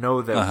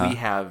know that we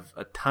have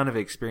a ton of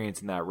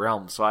experience in that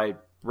realm. So I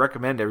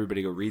recommend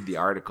everybody go read the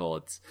article.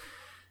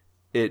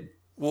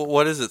 Well,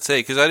 what does it say?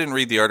 Because I didn't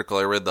read the article.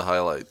 I read the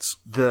highlights.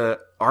 The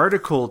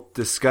article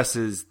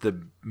discusses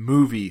the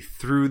movie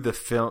through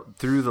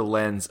the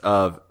lens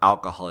of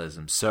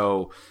alcoholism.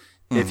 So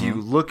if you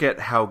look at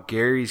how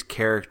Gary's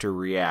character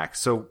reacts,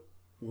 so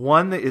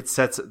one,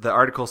 the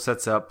article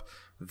sets up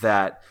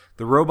that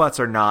the robots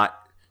are not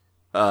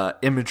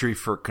imagery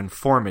for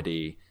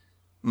conformity.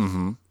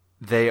 Mm-hmm.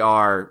 They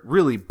are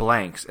really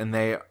blanks, and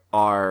they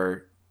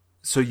are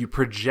so you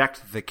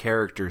project the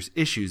character's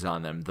issues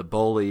on them. The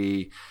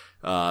bully,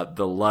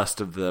 the lust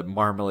of the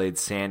marmalade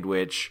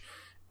sandwich,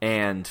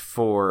 and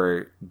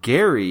for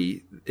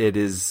Gary, it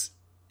is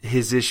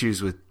his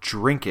issues with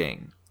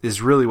drinking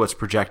is really what's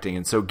projecting.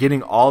 And so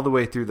getting all the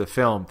way through the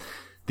film,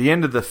 the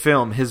end of the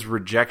film, his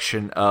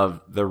rejection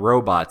of the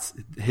robots,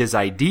 his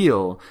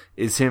ideal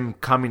is him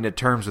coming to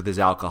terms with his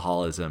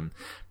alcoholism.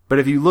 But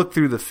if you look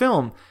through the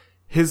film,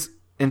 his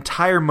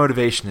entire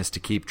motivation is to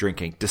keep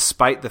drinking,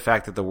 despite the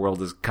fact that the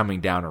world is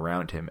coming down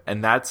around him.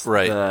 And that's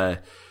right.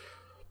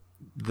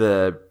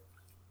 the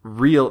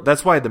real,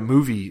 that's why the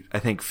movie, I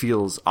think,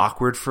 feels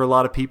awkward for a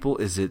lot of people,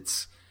 is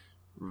it's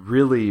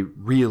really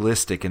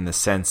realistic in the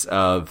sense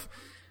of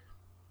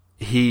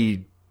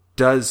he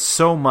does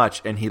so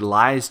much and he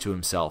lies to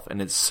himself,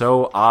 and it's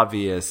so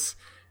obvious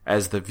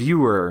as the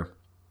viewer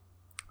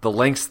the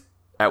lengths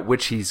at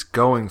which he's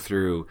going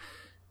through.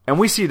 And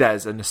we see it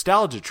as a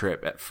nostalgia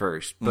trip at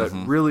first, but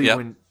really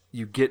when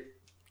you get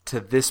to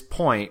this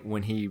point,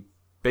 when he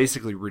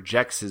basically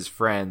rejects his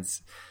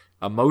friends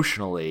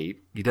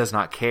emotionally, he does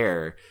not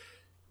care,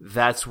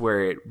 that's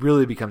where it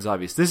really becomes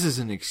obvious. This is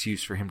an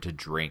excuse for him to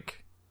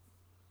drink.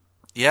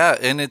 Yeah,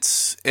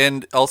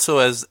 and also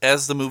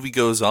as the movie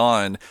goes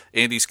on,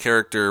 Andy's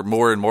character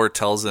more and more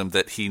tells him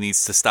that he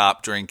needs to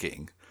stop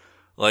drinking.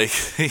 Like,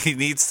 he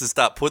needs to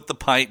stop, put the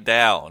pint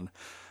down.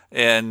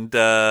 And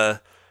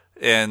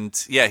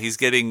yeah, he's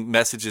getting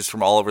messages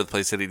from all over the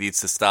place that he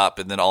needs to stop,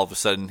 and then all of a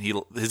sudden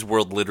his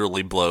world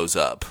literally blows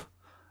up.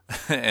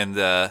 and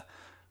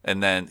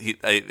then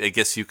I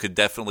guess you could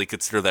definitely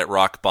consider that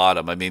rock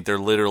bottom. I mean, they're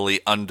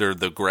literally under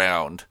the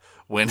ground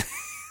when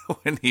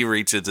when he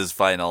reaches his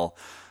final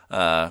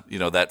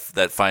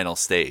that final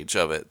stage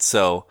of it.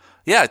 So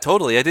yeah,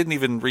 totally. I didn't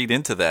even read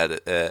into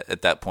that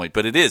at that point,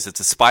 but it's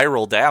a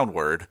spiral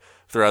downward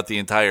throughout the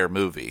entire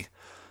movie.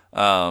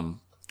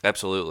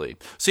 Absolutely.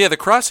 So yeah, the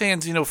cross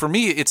hands, for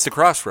me, it's the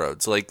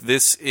crossroads. Like,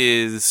 this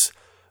is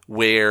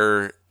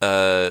where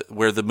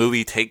the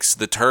movie takes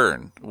the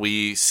turn.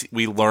 We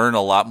learn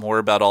a lot more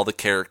about all the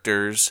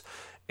characters,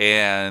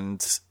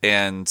 and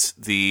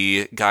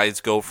the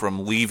guys go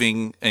from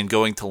leaving and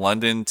going to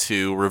London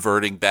to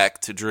reverting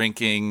back to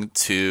drinking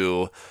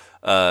to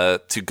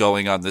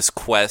going on this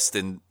quest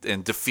and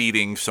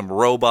defeating some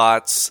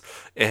robots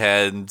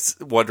and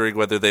wondering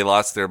whether they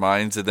lost their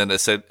minds, and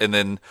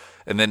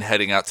then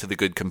heading out to the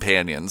good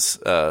companions.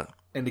 And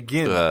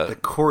again, the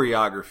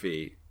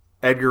choreography,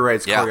 Edgar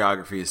Wright's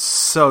choreography is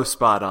so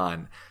spot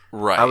on.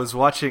 Right.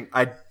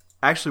 I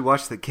actually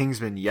watched The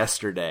Kingsman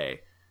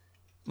yesterday,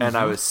 and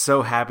I was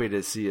so happy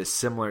to see a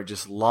similar,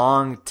 just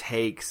long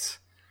takes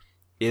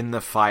in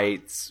the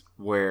fights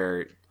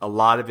where a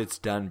lot of it's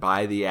done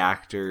by the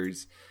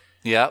actors.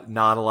 Yeah.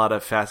 Not a lot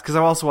of fast, because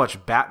I also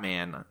watched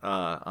Batman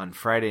on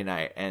Friday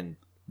night, and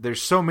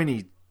there's so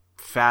many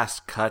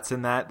fast cuts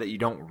in that you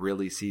don't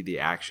really see the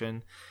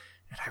action.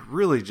 And I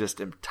really just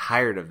am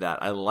tired of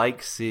that. I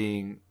like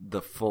seeing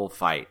the full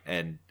fight,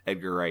 and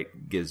Edgar Wright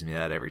gives me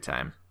that every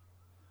time.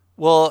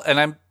 Well, and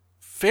I'm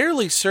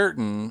fairly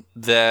certain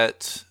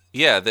that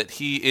he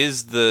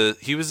was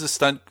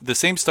the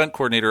same stunt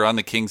coordinator on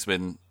The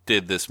Kingsman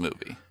did this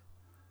movie.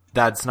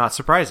 That's not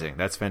surprising.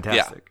 That's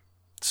fantastic. Yeah.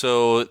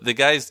 So the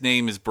guy's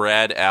name is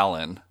Brad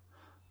Allen,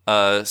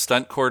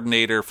 stunt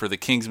coordinator for The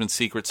Kingsman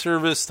Secret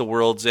Service, The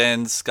World's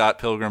End, Scott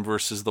Pilgrim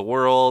vs. the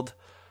World,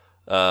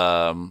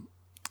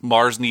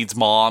 Mars Needs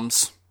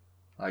Moms.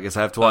 I guess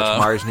I have to watch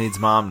Mars Needs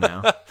Mom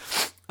now.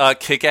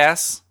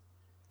 Kick-Ass,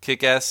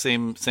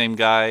 same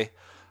guy.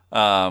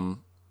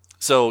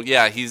 So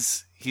yeah,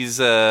 he's he did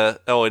a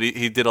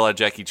lot of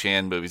Jackie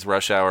Chan movies,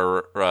 Rush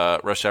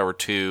Hour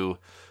 2.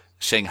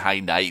 Shanghai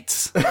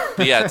Nights.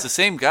 But yeah, it's the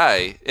same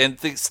guy. And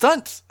the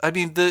stunts, I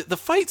mean, the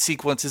fight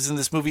sequences in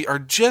this movie are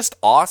just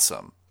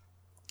awesome.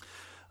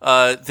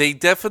 They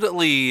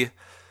definitely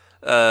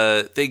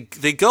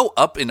they go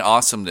up in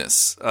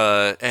awesomeness,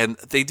 and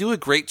they do a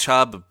great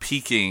job of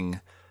peaking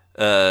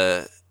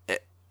at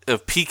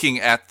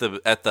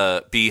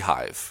the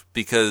Beehive,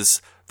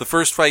 because the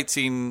first fight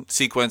scene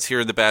sequence here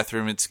in the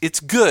bathroom, it's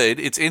good,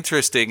 it's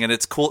interesting, and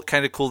it's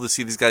kind of cool to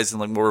see these guys in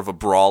like more of a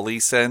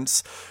brawly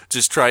sense,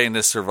 just trying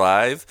to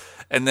survive.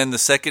 And then the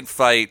second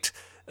fight,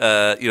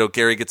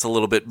 Gary gets a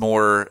little bit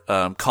more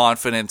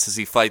confidence as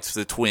he fights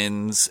the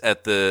twins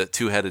at the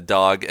two-headed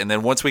dog. And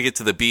then once we get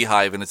to the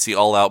Beehive and it's the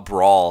all-out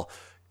brawl,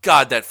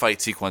 God, that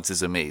fight sequence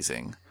is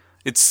amazing.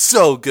 It's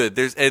so good.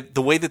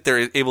 The way that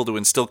they're able to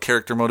instill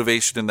character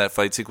motivation in that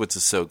fight sequence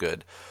is so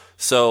good.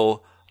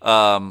 So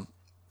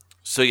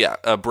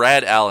yeah,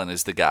 Brad Allen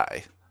is the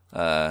guy.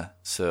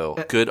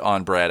 So good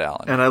on Brad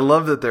Allen. And I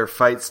love that their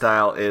fight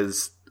style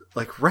is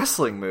like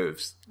wrestling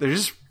moves. They're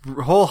just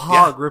whole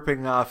hog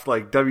ripping off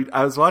like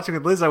I was watching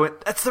with Liz. I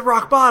went, "That's the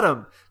rock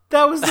bottom.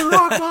 That was the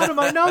rock bottom.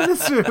 I know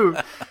this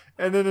move."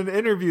 And in an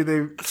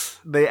interview,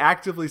 they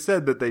actively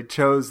said that they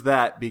chose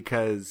that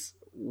because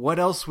what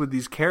else would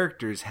these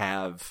characters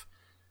have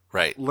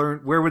Right.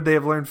 where would they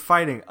have learned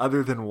fighting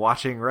other than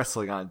watching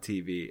wrestling on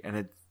TV? And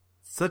it's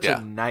such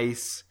a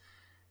nice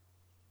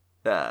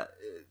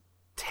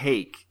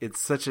take.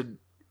 It's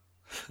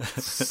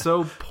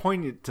so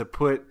poignant to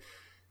put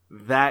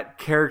that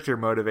character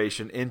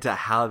motivation into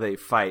how they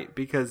fight,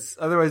 because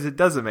otherwise it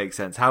doesn't make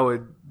sense. How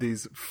would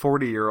these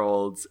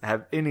 40-year-olds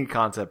have any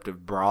concept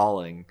of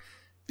brawling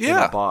in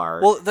a bar?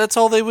 Well, that's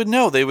all they would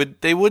know. They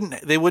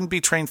wouldn't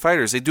be trained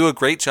fighters. They do a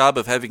great job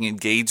of having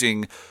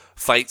engaging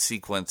fight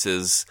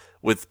sequences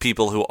with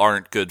people who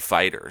aren't good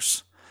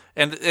fighters.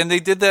 And they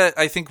did that.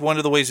 I think one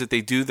of the ways that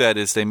they do that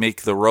is they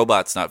make the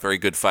robots not very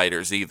good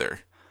fighters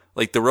either.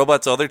 Like the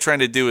robots, all they're trying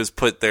to do is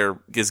get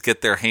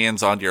their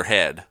hands on your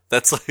head.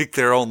 That's like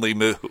their only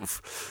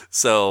move.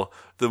 So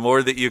the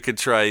more that you can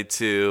try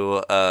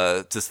to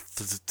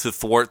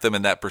thwart them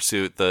in that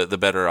pursuit, the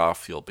better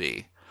off you'll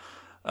be.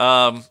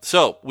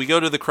 So we go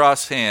to the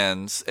cross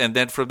hands, and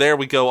then from there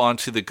we go on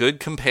to the good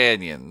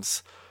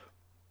companions.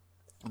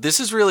 This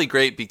is really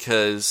great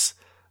because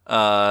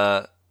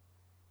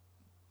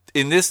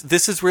in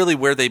this is really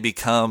where they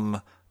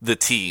become the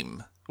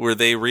team, where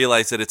they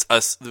realize that it's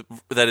us,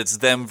 that it's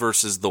them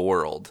versus the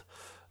world.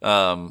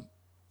 And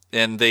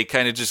they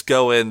kind of just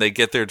go in, they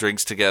get their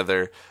drinks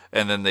together,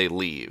 and then they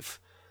leave.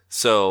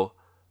 So,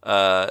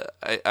 I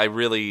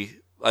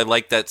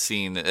like that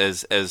scene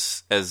as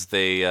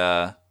they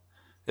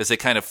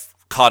kind of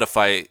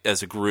codify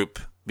as a group,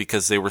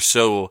 because they were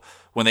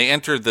when they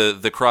entered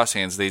the cross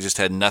hands, they just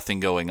had nothing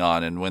going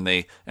on. And when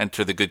they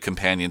enter the good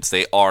companions,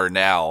 they are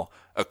now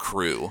a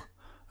crew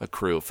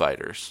of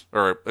fighters,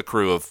 or a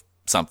crew of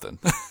something.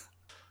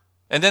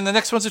 And then the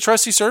next one's a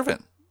trusty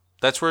servant.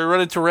 That's where we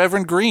run into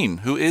Reverend Green,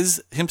 who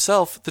is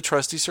himself the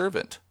trusty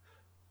servant,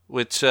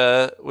 which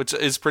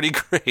is pretty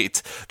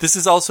great. This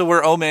is also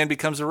where O-Man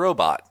becomes a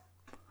robot.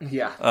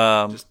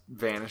 Yeah. Just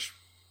vanish.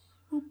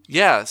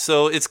 Yeah,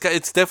 so it's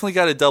definitely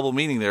got a double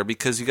meaning there,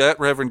 because you got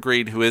Reverend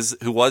Green, who was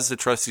the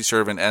trusty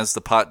servant as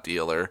the pot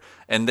dealer,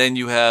 and then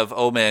you have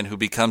O-Man, who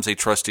becomes a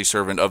trusty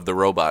servant of the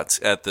robots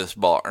at this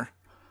bar,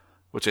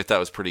 which I thought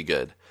was pretty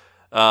good.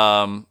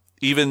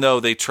 Even though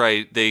they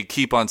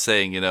keep on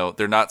saying,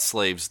 they're not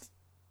slaves.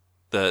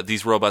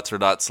 These robots are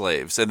not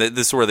slaves, and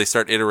this is where they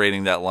start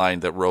iterating that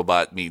line that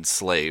robot means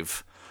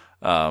slave,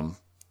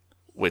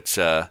 which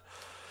I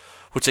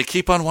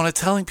keep on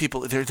telling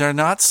people they're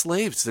not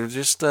slaves. They're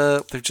just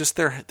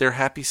their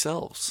happy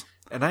selves.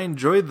 And I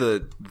enjoyed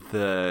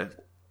the.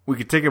 We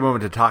could take a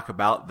moment to talk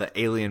about the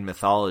alien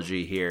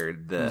mythology here.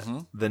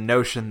 The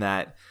notion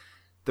that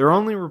they're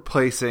only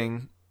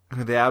replacing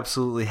who they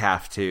absolutely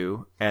have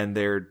to, and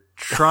they're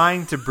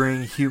trying to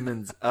bring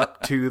humans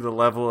up to the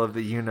level of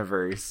the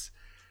universe.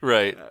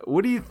 Right.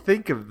 What do you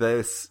think of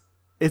this?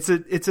 It's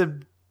a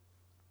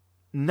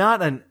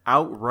not an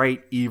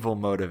outright evil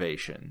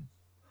motivation.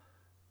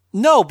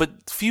 No,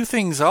 but few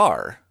things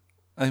are.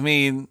 I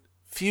mean,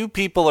 few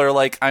people are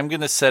like, I'm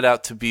going to set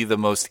out to be the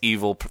most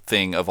evil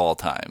thing of all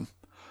time.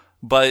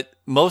 But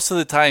most of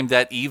the time,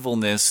 that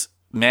evilness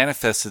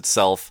manifests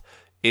itself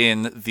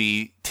in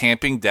the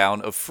tamping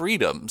down of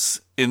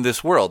freedoms in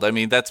this world. I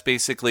mean, that's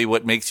basically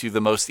what makes you the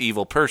most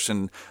evil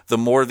person. The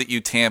more that you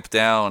tamp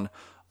down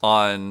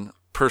on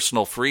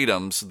personal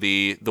freedoms,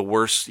 the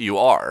worse you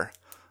are.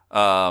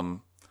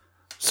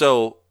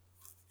 So,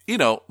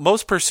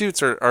 most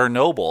pursuits are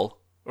noble,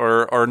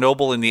 or are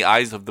noble in the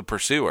eyes of the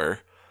pursuer.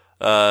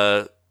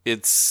 That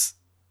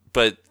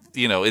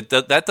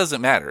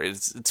doesn't matter.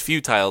 It's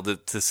futile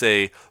to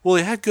say, well,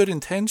 it had good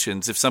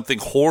intentions if something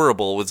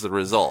horrible was the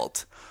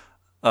result.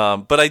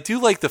 But I do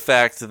like the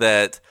fact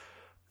that,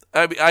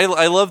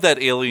 I love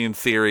that alien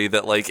theory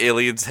that like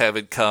aliens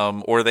haven't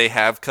come, or they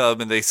have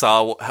come and they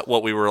saw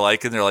what we were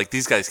like, and they're like,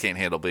 these guys can't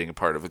handle being a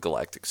part of a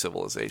galactic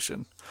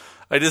civilization.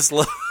 I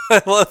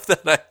love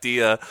that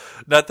idea.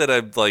 Not that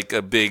I'm like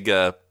a big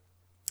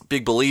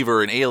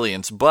believer in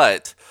aliens,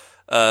 but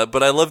I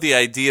love the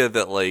idea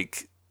that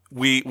like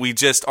we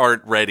just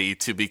aren't ready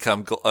to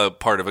become a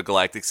part of a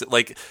galactic.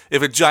 Like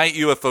if a giant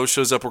UFO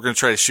shows up, we're going to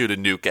try to shoot a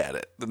nuke at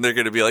it. Then they're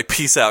going to be like,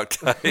 peace out,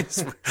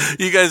 guys.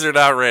 You guys are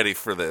not ready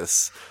for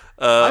this.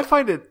 I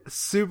find it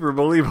super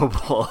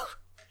believable.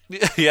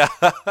 Yeah,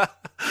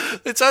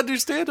 it's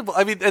understandable.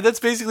 I mean, and that's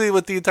basically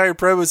what the entire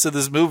premise of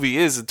this movie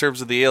is in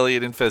terms of the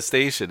alien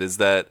infestation, is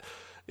that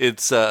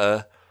it's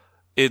that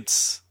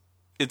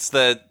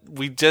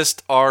we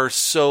just are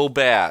so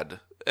bad,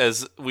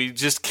 as we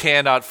just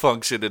cannot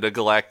function in a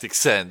galactic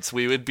sense.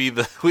 We would be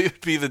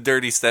the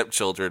dirty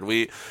stepchildren.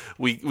 We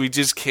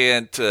just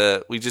can't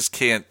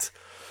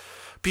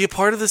be a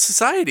part of the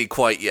society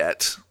quite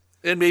yet.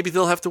 And maybe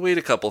they'll have to wait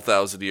a couple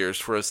thousand years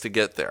for us to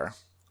get there.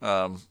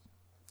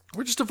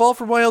 We're just evolved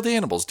from wild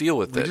animals. Deal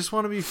with it. We just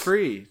want to be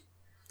free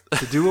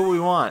to do what we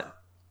want.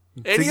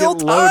 Any old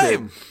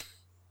time.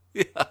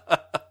 Yeah.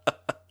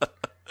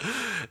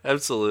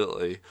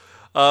 Absolutely.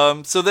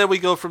 So then we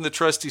go from the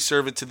trusty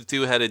servant to the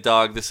two-headed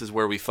dog. This is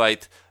where we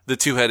fight the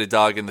two-headed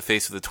dog in the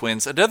face of the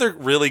twins. Another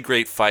really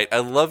great fight. I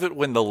love it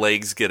when the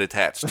legs get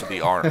attached to the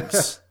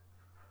arms.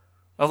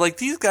 I'm like,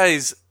 these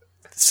guys,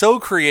 so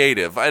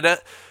creative.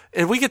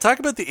 And we could talk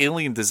about the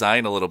alien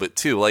design a little bit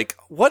too. Like,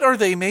 what are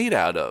they made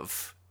out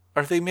of?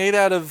 Are they made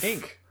out of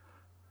ink?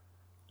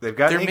 They've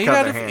got They're ink made on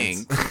out their of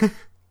hands. ink.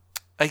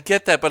 I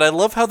get that, but I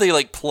love how they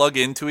like plug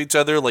into each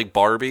other like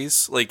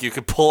Barbies. Like you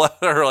could pull out,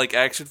 or like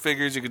action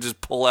figures, you could just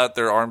pull out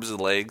their arms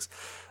and legs.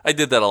 I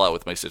did that a lot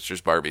with my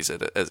sister's Barbies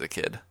as a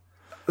kid.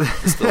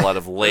 Just a lot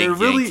of leg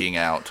yanking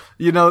out.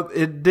 You know,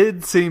 it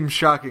did seem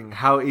shocking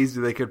how easy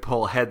they could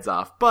pull heads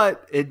off,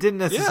 but it didn't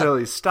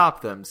necessarily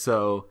stop them.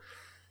 So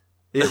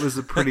it was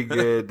a pretty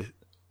good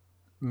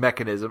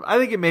mechanism. I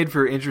think it made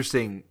for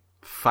interesting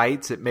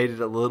fights. It made it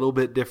a little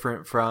bit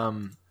different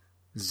from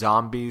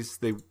zombies.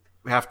 They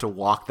have to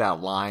walk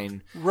that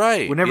line.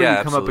 Right. Whenever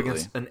you come up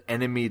against an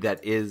enemy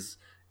that is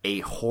a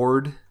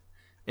horde,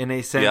 in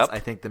a sense, I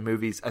think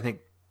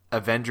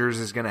Avengers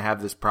is going to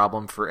have this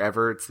problem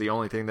forever. It's the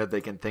only thing that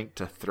they can think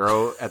to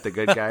throw at the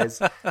good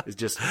guys is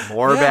just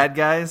more bad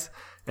guys,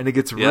 and it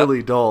gets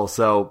really dull.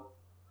 So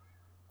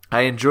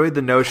I enjoyed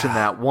the notion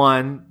that,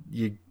 one,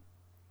 you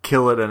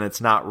kill it and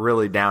it's not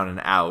really down and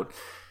out,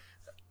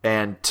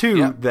 and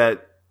two,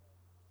 that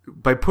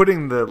by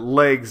putting the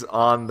legs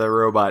on the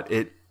robot,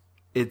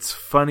 it's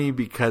funny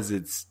because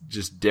it's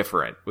just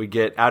different. We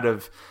get out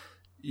of,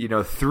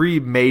 3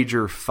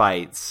 major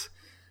fights,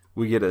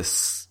 we get a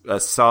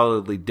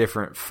solidly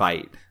different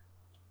fight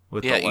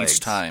with the legs. Each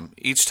time.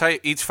 Each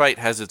fight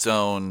has its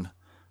own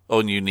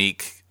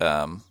unique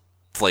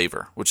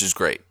flavor, which is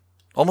great.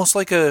 Almost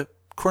like a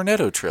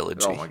Cornetto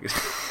trilogy. Oh my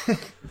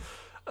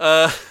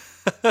god.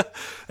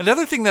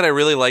 Another thing that I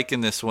really like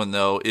in this one,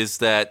 though, is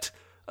that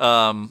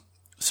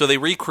so they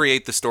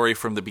recreate the story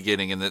from the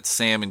beginning, and that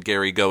Sam and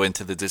Gary go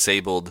into the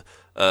disabled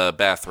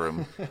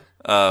bathroom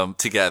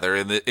together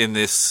in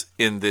this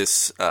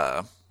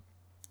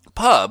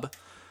pub.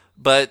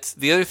 But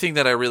the other thing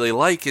that I really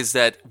like is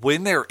that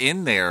when they're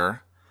in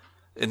there,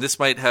 and this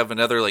might have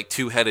another like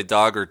two-headed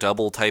dog or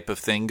double type of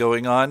thing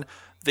going on,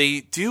 they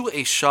do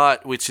a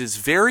shot which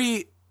is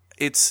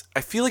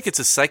I feel like it's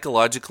a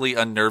psychologically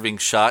unnerving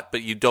shot,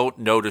 but you don't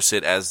notice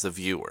it as the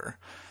viewer,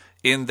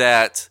 in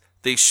that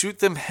they shoot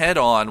them head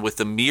on with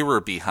a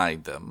mirror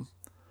behind them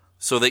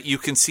so that you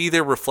can see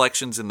their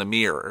reflections in the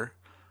mirror.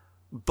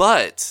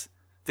 But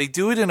they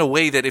do it in a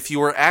way that if you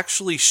were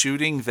actually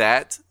shooting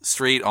that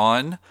straight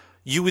on,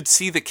 you would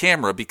see the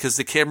camera, because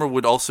the camera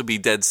would also be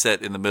dead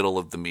set in the middle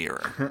of the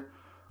mirror.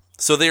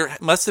 So there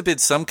must have been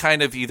some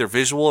kind of either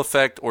visual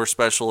effect or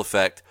special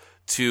effect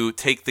to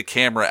take the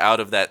camera out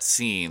of that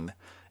scene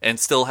and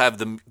still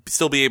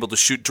be able to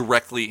shoot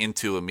directly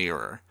into a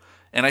mirror.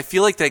 And I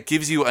feel like that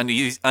gives you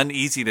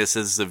uneasiness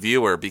as the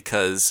viewer,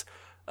 because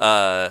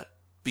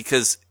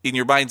in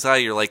your mind's eye,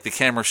 you're like, the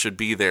camera should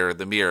be there in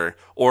the mirror,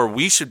 or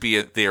we should be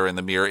there in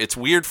the mirror. It's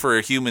weird for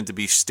a human to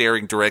be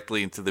staring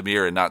directly into the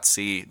mirror and not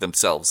see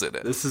themselves in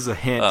it. This is a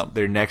hint.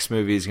 Their next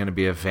movie is going to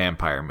be a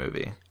vampire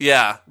movie.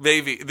 Yeah,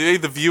 maybe.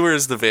 The viewer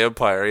is the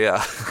vampire,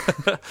 yeah.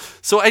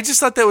 So I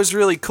just thought that was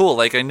really cool.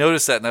 Like, I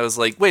noticed that, and I was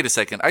like, wait a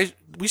second,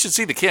 we should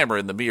see the camera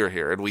in the mirror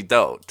here, and we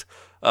don't.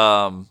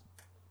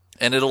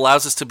 And it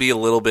allows us to be a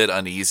little bit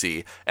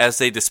uneasy as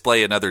they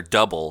display another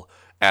double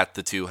at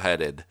the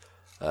two-headed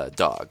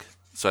dog.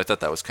 So I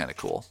thought that was kind of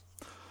cool.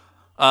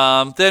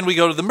 Then we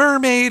go to the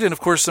mermaid, and of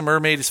course the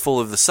mermaid is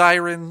full of the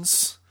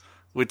sirens,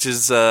 which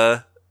is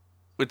the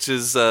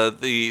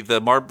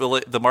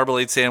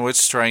marmalade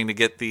sandwich trying to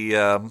get the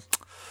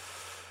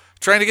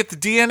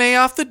DNA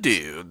off the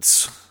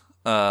dudes,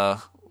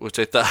 which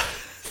I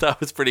thought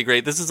was pretty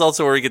great. This is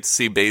also where we get to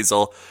see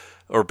Basil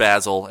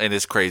and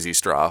his crazy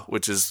straw,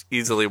 which is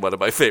easily one of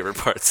my favorite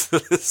parts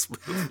of this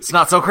movie. It's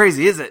not so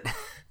crazy, is it?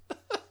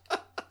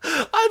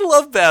 I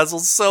love Basil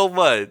so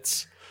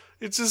much.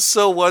 It's just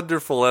so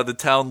wonderful how the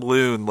town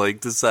loon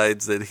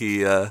decides that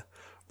he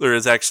there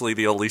is actually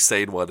the only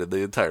sane one in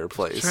the entire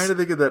place. I'm trying to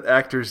think of that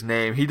actor's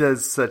name. He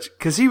does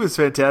because he was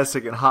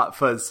fantastic in Hot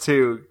Fuzz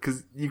too,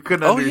 because you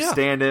couldn't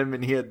understand him,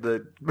 and he had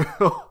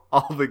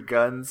all the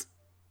guns.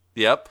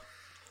 Yep.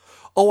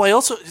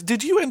 Oh,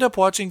 did you end up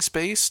watching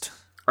Spaced?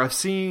 I've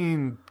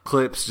seen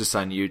clips just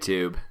on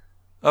YouTube.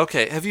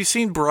 Okay, have you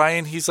seen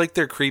Brian? He's like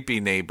their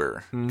creepy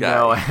neighbor guy.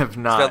 No, I have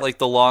not. He's got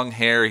the long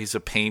hair. He's a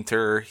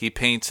painter. He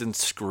paints and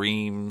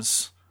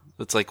screams.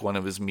 That's one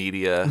of his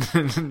media.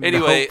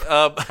 Anyway,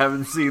 I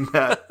haven't seen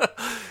that.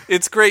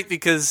 It's great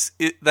because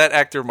that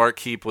actor Mark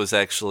Heap was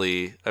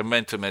actually, I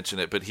meant to mention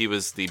it, but he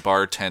was the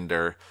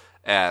bartender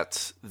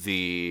at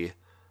the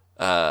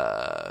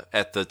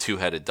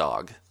Two-Headed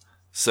Dog.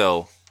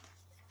 So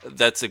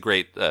that's a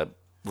great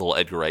little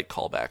Edgar Wright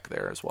callback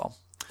there as well.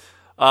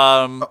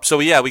 So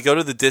yeah, we go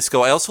to the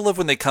disco. I also love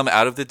when they come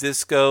out of the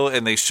disco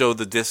and they show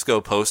the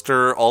disco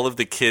poster. All of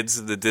the kids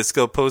in the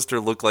disco poster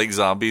look like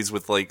zombies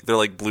they're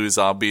like blue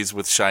zombies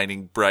with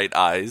shining bright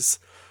eyes,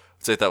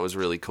 which I thought was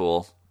really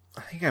cool.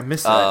 I think I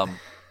missed that.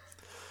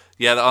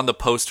 Yeah, on the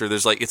poster,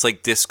 there's it's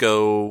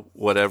disco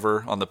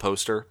whatever on the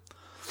poster.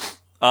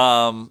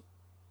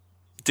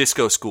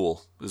 Disco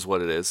school is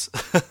what it is.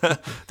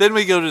 Then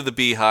we go to the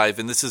beehive,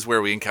 and this is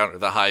where we encounter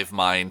the hive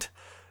mind.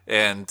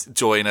 And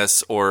join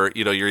us, or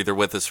you're either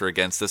with us or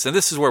against us. And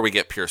this is where we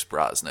get Pierce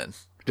Brosnan.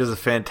 Does a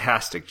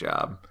fantastic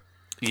job.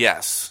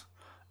 Yes.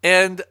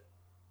 And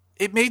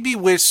it made me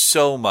wish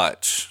so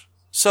much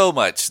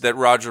that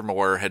Roger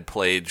Moore had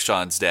played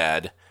Sean's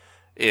dad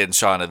in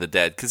Shaun of the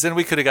Dead, because then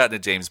we could have gotten a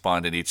James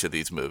Bond in each of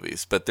these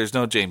movies. But there's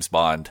no James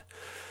Bond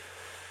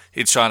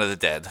in Shaun of the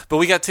Dead. But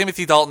we got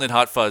Timothy Dalton in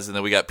Hot Fuzz, and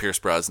then we got Pierce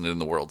Brosnan in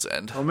The World's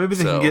End. Well, maybe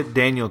they can get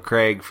Daniel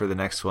Craig for the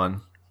next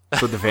one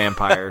for the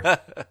vampire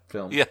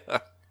film. Yeah,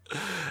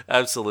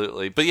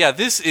 absolutely. But yeah,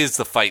 this is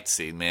the fight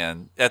scene,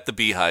 man, at the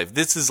Beehive.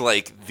 This is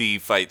like the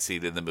fight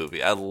scene in the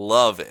movie. I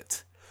love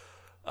it.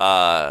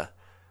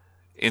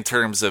 In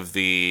terms of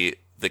the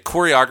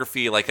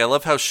choreography, like I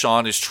love how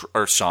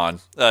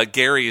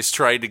Gary is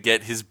trying to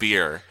get his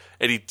beer,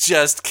 and he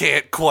just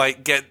can't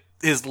quite get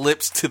his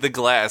lips to the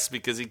glass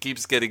because he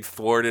keeps getting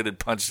thwarted and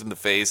punched in the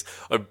face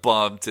or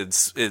bumped, and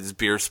his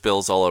beer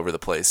spills all over the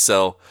place.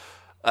 So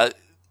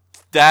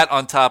that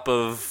on top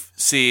of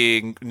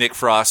seeing Nick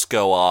Frost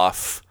go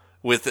off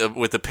with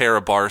a pair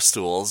of bar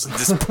stools and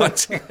just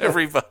punching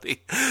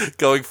everybody,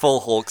 going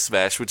full Hulk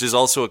smash, which is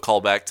also a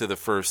callback to the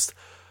first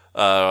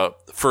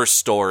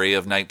story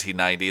of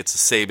 1990. It's the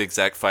same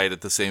exact fight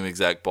at the same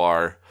exact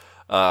bar.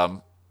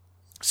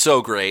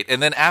 So great.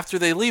 And then after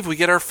they leave, we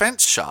get our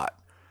fence shot.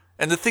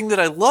 And the thing that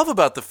I love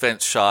about the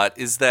fence shot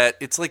is that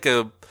it's like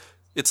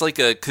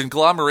a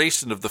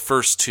conglomeration of the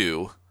first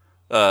two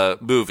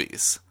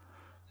movies.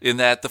 In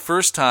that the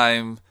first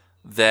time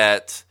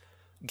that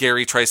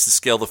Gary tries to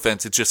scale the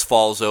fence, it just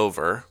falls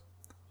over.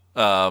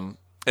 And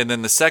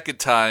then the second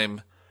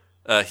time,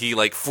 he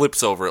like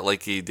flips over it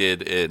like he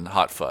did in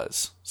Hot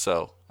Fuzz.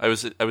 So I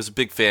was a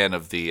big fan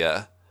of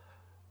the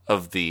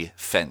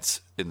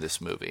fence in this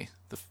movie,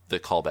 the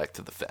callback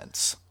to the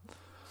fence.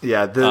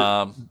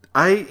 Yeah,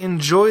 I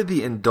enjoy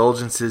the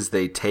indulgences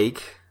they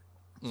take,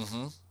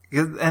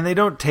 and they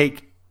don't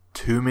take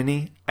too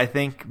many. I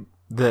think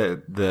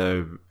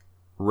the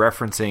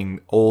referencing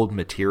old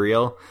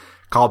material,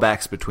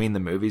 callbacks between the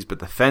movies, but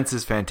the fence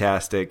is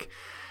fantastic,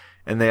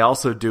 and they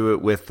also do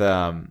it with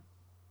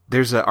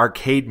there's an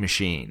arcade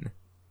machine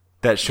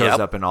that shows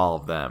up in all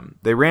of them.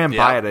 They ran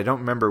by it. I don't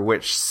remember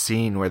which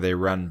scene where they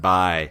run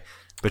by,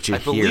 but I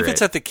believe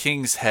it's at the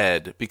King's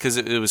Head because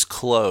it was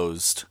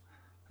closed.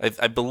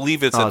 I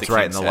believe it's at the King's Head.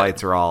 Right, and the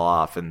lights are all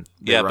off. And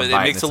but it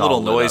makes a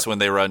little noise when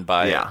they run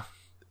by. Yeah.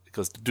 It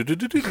goes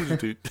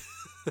do-do-do-do-do-do.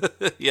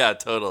 Yeah,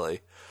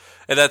 totally.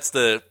 And that's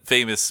the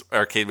famous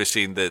arcade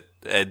machine that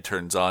Ed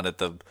turns on at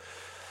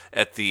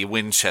the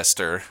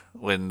Winchester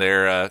when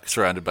they're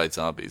surrounded by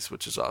zombies,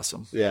 which is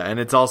awesome. Yeah, and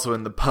it's also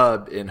in the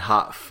pub in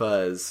Hot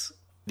Fuzz.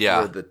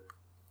 Yeah. Where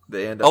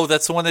they end up... Oh,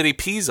 that's the one that he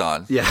pees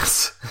on.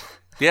 Yes.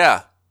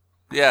 Yeah.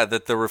 Yeah,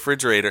 that the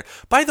refrigerator.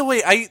 By the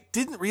way, I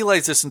didn't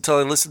realize this until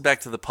I listened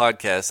back to the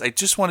podcast. I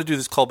just want to do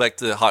this callback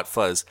to Hot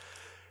Fuzz.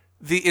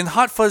 In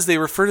Hot Fuzz, they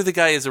refer to the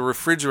guy as a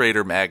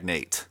refrigerator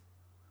magnate,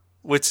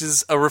 which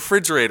is a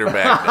refrigerator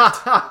magnet.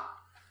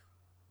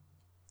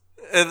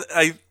 And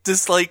I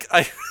just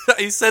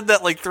I said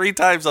that like 3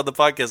 times on the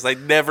podcast. I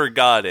never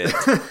got it.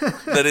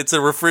 That it's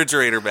a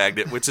refrigerator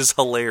magnet, which is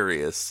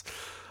hilarious.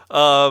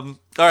 All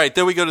right,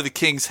 then we go to the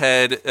King's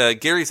Head.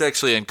 Gary's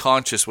actually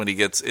unconscious when he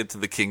gets into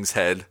the King's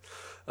Head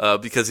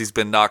because he's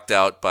been knocked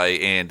out by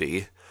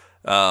Andy.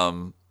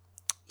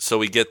 So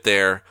we get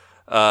there.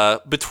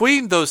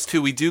 Between those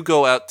two, we do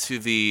go out to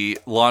the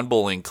lawn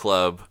bowling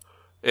club,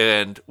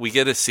 and we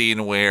get a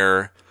scene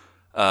where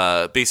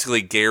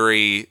basically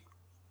Gary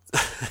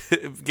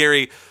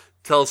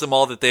tells them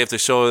all that they have to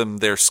show them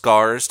their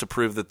scars to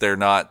prove that they're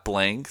not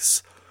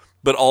blanks,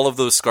 but all of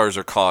those scars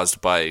are caused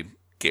by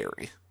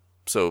Gary.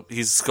 So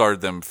he's scarred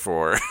them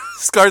for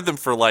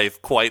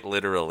life, quite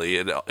literally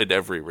in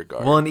every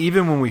regard. Well, and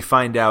even when we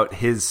find out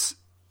his,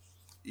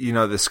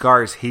 the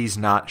scars he's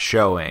not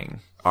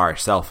showing are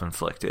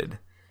self-inflicted.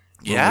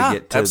 Yeah, we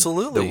get to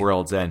absolutely. The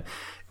World's End.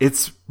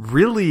 It's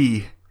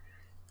really,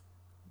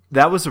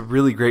 that was a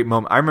really great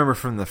moment. I remember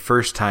from the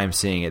first time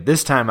seeing it.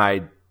 This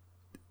time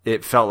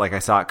it felt like I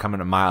saw it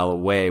coming a mile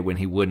away when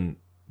he wouldn't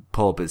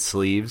pull up his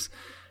sleeves.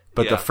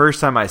 But the first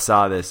time I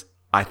saw this,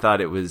 I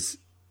thought it was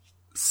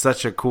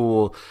such a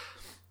cool...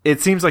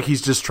 It seems like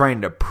he's just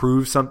trying to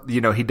prove something,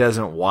 he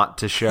doesn't want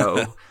to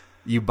show.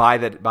 You buy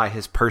that by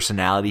his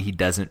personality, he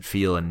doesn't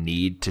feel a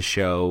need to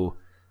show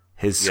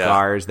his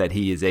scars, that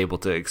he is able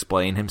to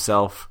explain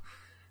himself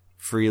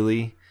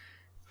freely.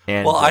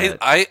 And well,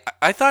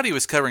 I thought he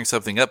was covering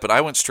something up, but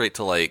I went straight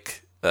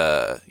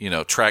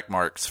to track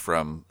marks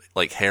from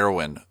like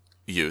heroin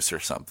use or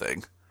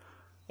something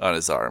on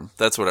his arm.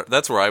 That's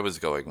where I was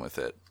going with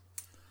it.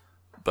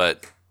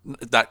 But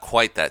not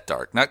quite that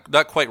dark.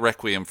 Not quite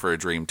Requiem for a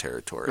Dream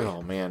territory.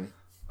 Oh man.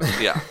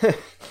 Yeah.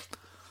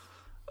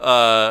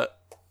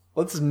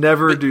 Let's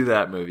never do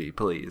that movie,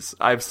 please.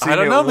 I've seen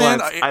it once.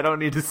 Man. I don't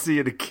need to see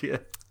it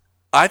again.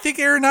 I think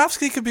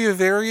Aronofsky could be a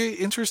very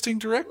interesting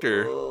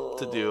director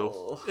to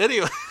do.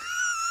 Anyway.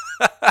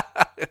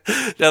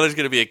 Now there's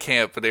going to be an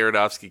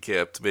Aronofsky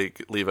camp to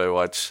make Levi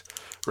watch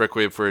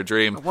Requiem for a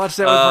Dream. I watched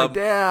that with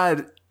my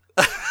dad.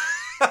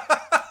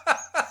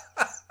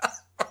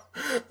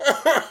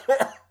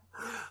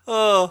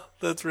 Oh,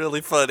 that's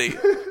really funny.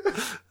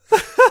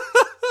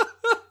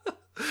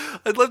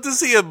 I'd love to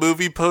see a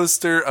movie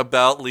poster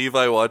about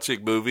Levi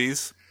watching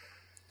movies.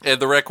 And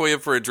the Requiem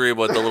for a Dream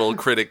one, the little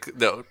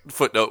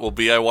footnote will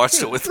be, I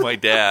watched it with my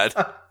dad.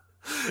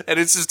 And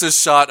it's just a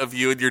shot of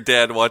you and your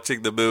dad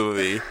watching the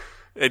movie.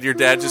 And your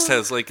dad just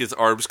has like his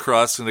arms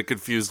crossed and a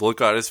confused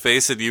look on his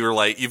face. And you were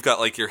like, you've got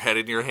like your head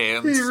in your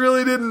hands. He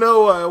really didn't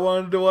know why I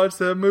wanted to watch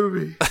that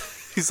movie.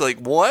 He's like,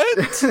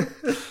 what?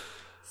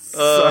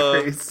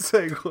 Sorry,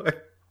 segue.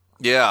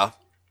 Yeah.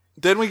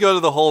 Then we go to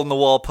the Hole in the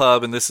Wall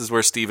pub, and this is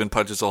where Steven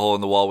punches a hole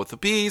in the wall with the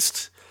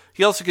Beast.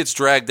 He also gets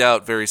dragged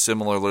out very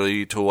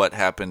similarly to what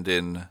happened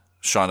in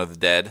Shaun of the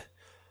Dead.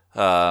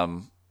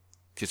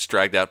 Gets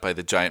dragged out by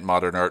the giant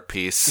modern art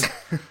piece.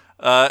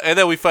 And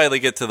then we finally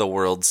get to the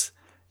world's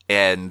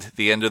end,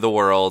 the end of the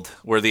world,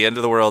 where the end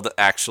of the world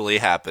actually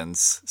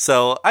happens.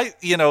 So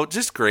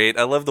just great.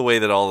 I love the way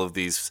that all of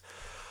these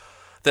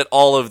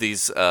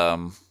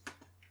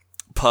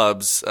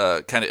pubs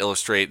kind of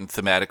illustrate and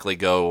thematically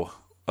go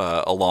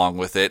along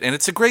with it. And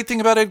it's a great thing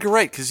about Edgar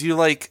Wright, because you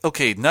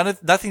okay,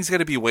 nothing's going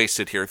to be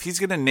wasted here. If he's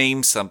going to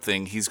name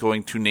something, he's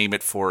going to name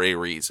it for a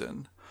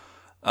reason.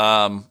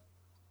 And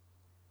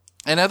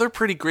other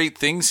pretty great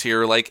things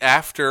here, like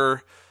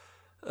after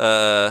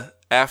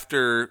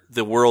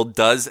the world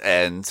does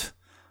end,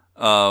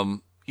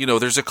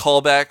 there's a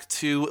callback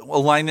to a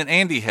line that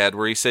Andy had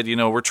where he said,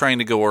 we're trying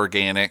to go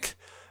organic,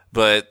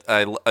 but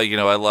I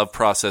love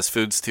processed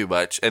foods too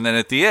much. And then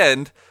at the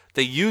end,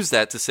 they use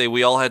that to say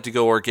we all had to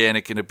go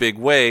organic in a big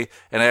way,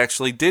 and I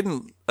actually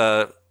didn't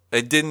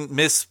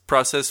miss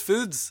processed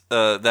foods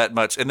that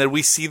much. And then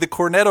we see the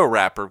Cornetto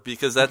wrapper,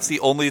 because that's the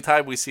only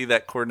time we see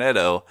that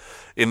Cornetto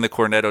in the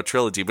Cornetto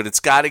trilogy. But it's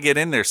got to get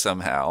in there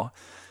somehow,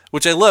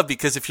 which I love,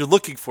 because if you're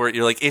looking for it,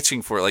 you're like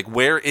itching for it. Like,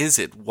 where is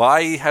it?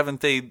 Why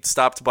haven't they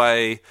stopped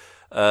by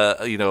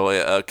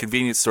a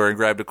convenience store and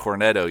grabbed a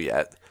Cornetto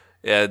yet?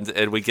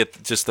 And we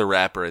get just the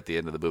wrapper at the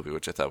end of the movie,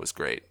 which I thought was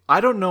great.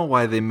 I don't know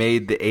why they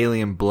made the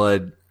alien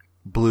blood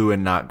blue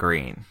and not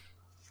green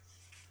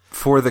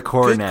for the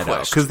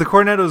Cornetto. Because the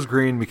Cornetto's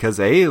green because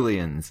of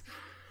aliens.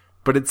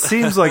 But it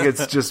seems like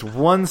it's just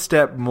one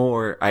step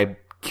more. I'm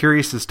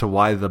curious as to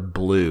why the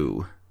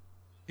blue.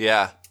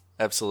 Yeah,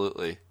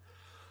 absolutely.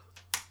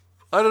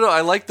 I don't know.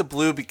 I like the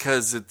blue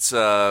because it's...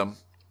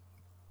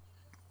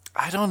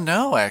 I don't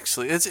know,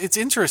 actually. It's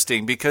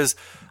interesting because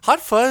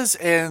Hot Fuzz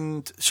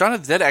and Shaun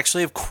of the Dead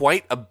actually have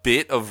quite a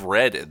bit of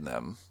red in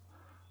them.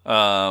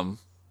 But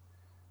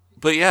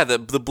yeah, the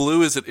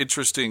blue is an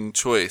interesting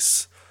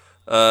choice.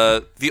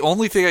 The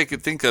only thing I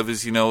could think of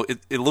is,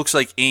 it looks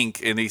like ink,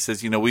 and he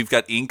says, we've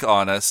got ink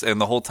on us, and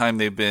the whole time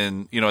they've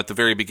been, at the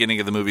very beginning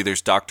of the movie,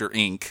 there's Dr.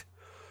 Ink.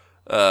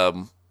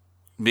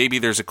 Maybe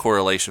there's a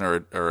correlation or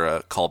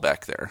a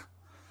callback there.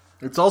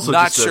 It's also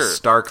not just a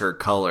starker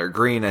color.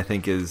 Green, I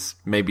think, is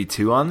maybe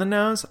 2 on the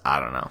nose. I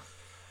don't know.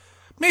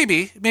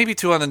 Maybe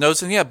 2 on the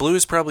nose. And yeah, blue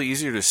is probably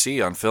easier to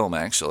see on film,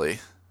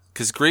 actually.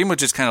 Because green would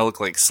just kind of look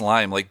like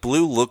slime. Like,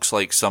 blue looks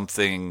like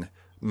something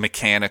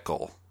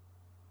mechanical,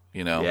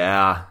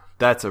 Yeah,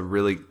 that's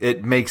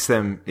it makes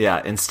them,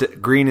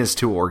 green is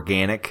too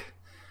organic.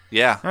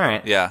 Yeah. All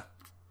right. Yeah.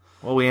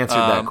 Well, we answered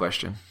that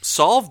question.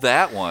 Solved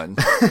that one.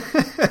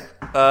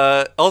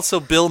 Also,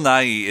 Bill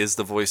Nighy is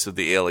the voice of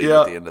the alien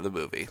at the end of the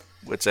movie,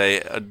 which I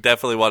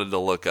definitely wanted to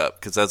look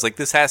up, because I was like,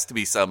 this has to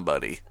be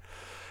somebody,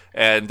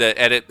 and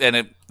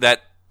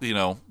that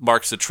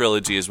marks a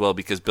trilogy as well,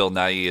 because Bill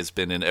Nighy has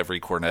been in every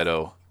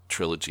Cornetto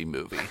trilogy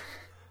movie,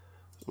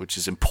 which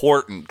is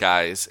important,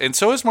 guys. And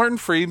so is Martin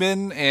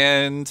Freeman,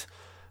 and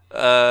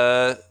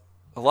a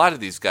lot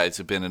of these guys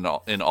have been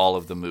in all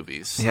of the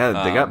movies. Yeah,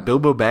 they got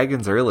Bilbo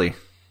Baggins early.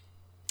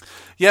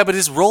 Yeah, but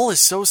his role is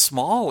so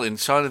small in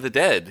Shaun of the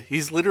Dead.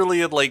 He's literally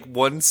in like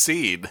one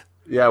scene.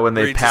 Yeah, when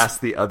they pass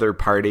the other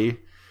party.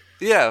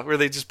 Yeah, where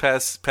they just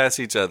pass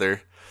each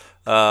other.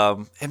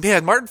 And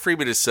man, Martin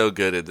Freeman is so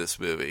good in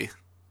this movie.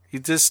 He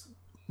just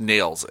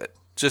nails it.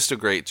 Just a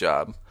great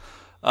job.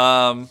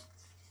 But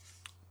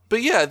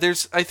yeah,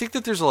 I think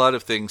that there's a lot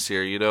of things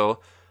here.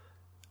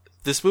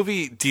 This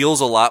movie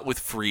deals a lot with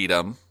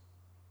freedom,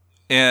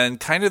 and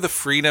kind of the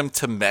freedom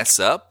to mess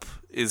up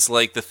is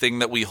like the thing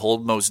that we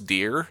hold most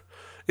dear.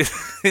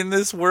 In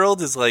this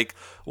world, is like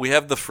we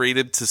have the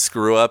freedom to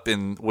screw up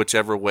in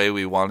whichever way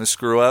we want to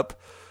screw up.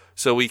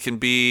 So we can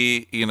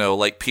be,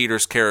 like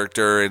Peter's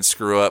character and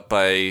screw up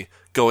by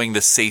going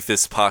the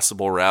safest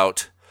possible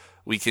route.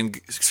 We can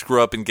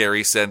screw up in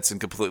Gary's sense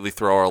and completely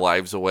throw our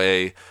lives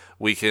away.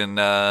 We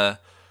can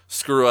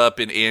screw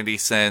up in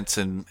Andy's sense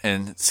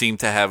and seem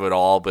to have it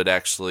all, but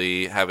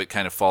actually have it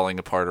kind of falling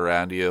apart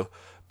around you.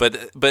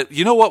 But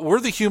you know what? We're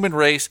the human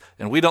race,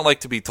 and we don't like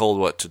to be told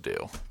what to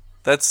do.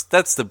 That's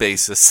the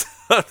basis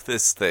of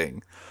this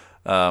thing.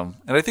 And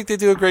I think they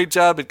do a great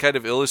job at kind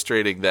of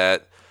illustrating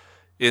that,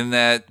 in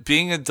that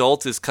being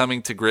adult is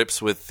coming to grips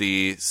with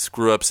the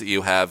screw-ups that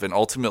you have and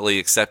ultimately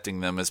accepting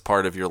them as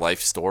part of your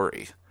life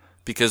story.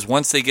 Because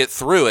once they get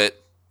through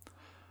it,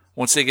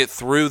 once they get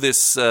through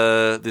this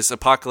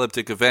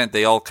apocalyptic event,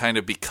 they all kind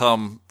of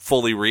become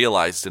fully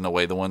realized in a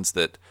way, the ones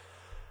that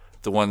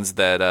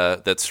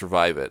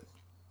survive it.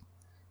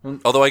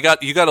 Although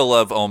you got to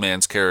love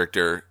Oman's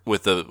character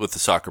with the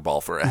soccer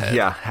ball for a head.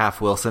 Yeah,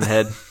 half Wilson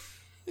head.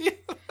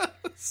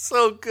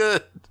 So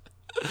good.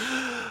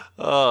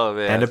 Oh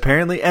man. And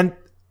apparently, and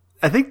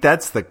I think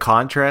that's the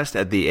contrast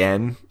at the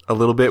end a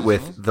little bit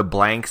with the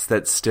blanks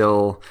that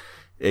still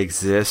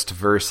exist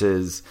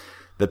versus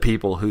the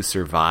people who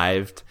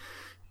survived.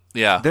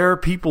 Yeah. There are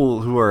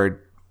people who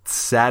are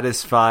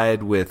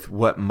satisfied with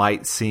what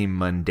might seem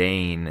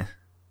mundane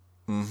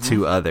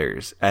to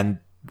others, and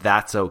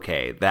that's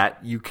okay. That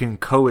you can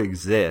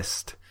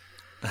coexist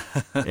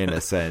in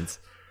a sense.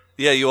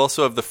 Yeah, you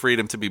also have the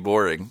freedom to be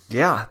boring.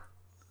 Yeah.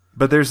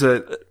 But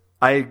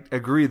I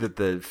agree that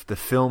the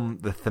film,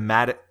 the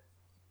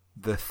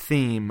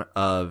theme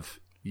of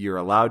you're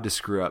allowed to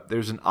screw up,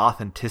 there's an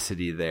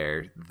authenticity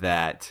there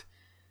that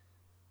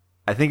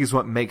I think is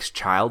what makes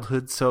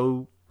childhood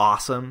so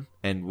awesome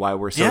and why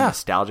we're so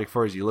nostalgic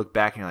for it. Is you look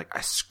back and you're like,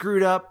 I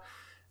screwed up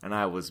and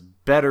I was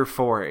better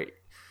for it.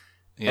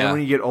 Yeah. And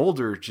when you get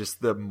older,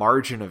 just the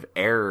margin of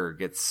error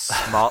gets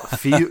small.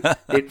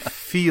 It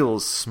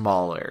feels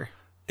smaller.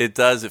 It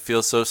does. It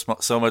feels so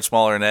much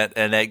smaller,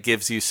 and that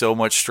gives you so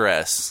much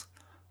stress.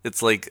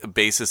 It's like a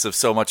basis of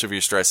so much of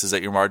your stress is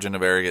that your margin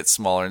of error gets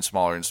smaller and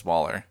smaller and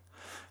smaller.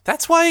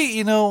 That's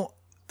why,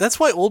 that's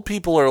why old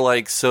people are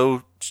like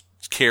so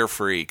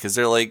carefree, because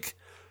they're like,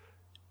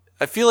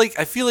 I feel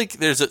like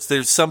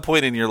there's some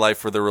point in your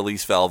life where the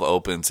release valve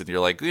opens and you're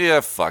like, yeah,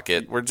 fuck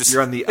it.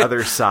 You're on the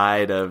other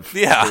side of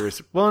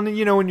Well,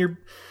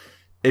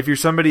 if you're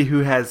somebody who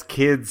has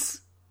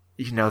kids,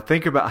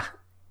 think about.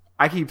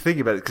 I keep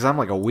thinking about it because I'm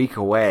like a week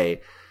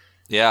away.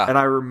 Yeah, and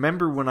I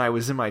remember when I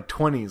was in my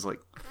 20s, like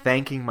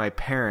thanking my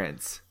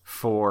parents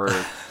for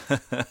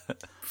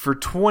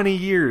 20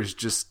 years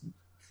just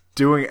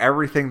doing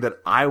everything that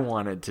I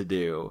wanted to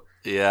do.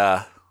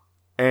 Yeah,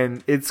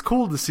 and it's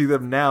cool to see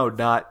them now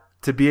not.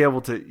 To be able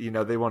to,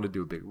 they want to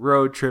do a big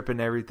road trip and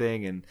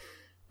everything. And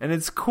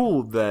it's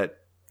cool that,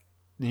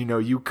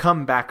 you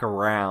come back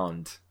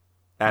around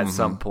at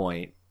some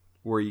point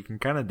where you can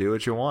kind of do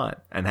what you want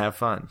and have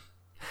fun.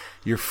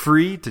 You're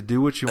free to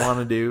do what you want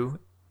to do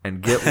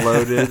and get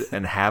loaded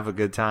and have a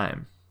good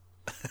time.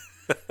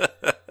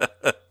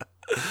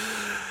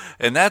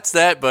 And that's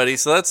that, buddy.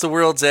 So that's The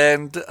World's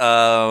End.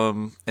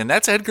 And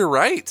that's Edgar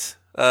Wright.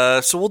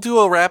 So we'll do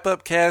a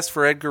wrap-up cast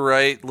for Edgar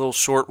Wright, a little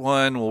short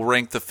one. We'll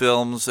rank the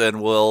films,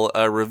 and we'll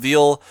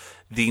reveal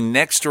the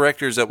next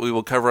directors that we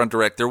will cover on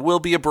Direct. There will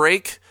be a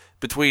break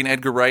between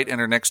Edgar Wright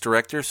and our next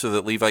director so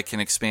that Levi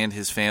can expand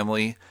his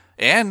family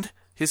and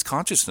his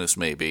consciousness,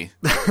 maybe,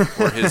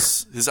 or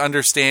his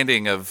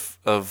understanding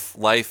of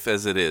life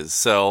as it is.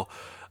 So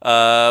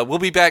we'll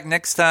be back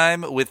next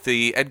time with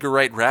the Edgar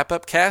Wright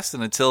wrap-up cast,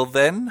 and until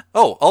then...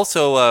 Oh,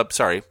 also,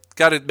 sorry,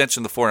 got to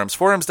mention the forums.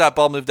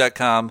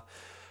 Forums.baldmove.com.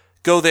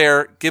 Go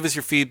there, give us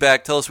your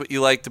feedback, tell us what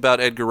you liked about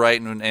Edgar Wright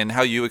and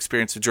how you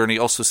experienced the journey.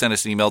 Also send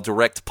us an email,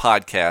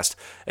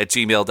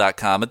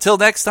 directpodcast@gmail.com. Until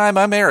next time,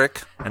 I'm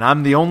Eric. And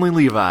I'm the only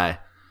Levi.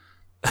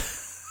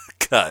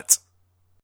 Cut.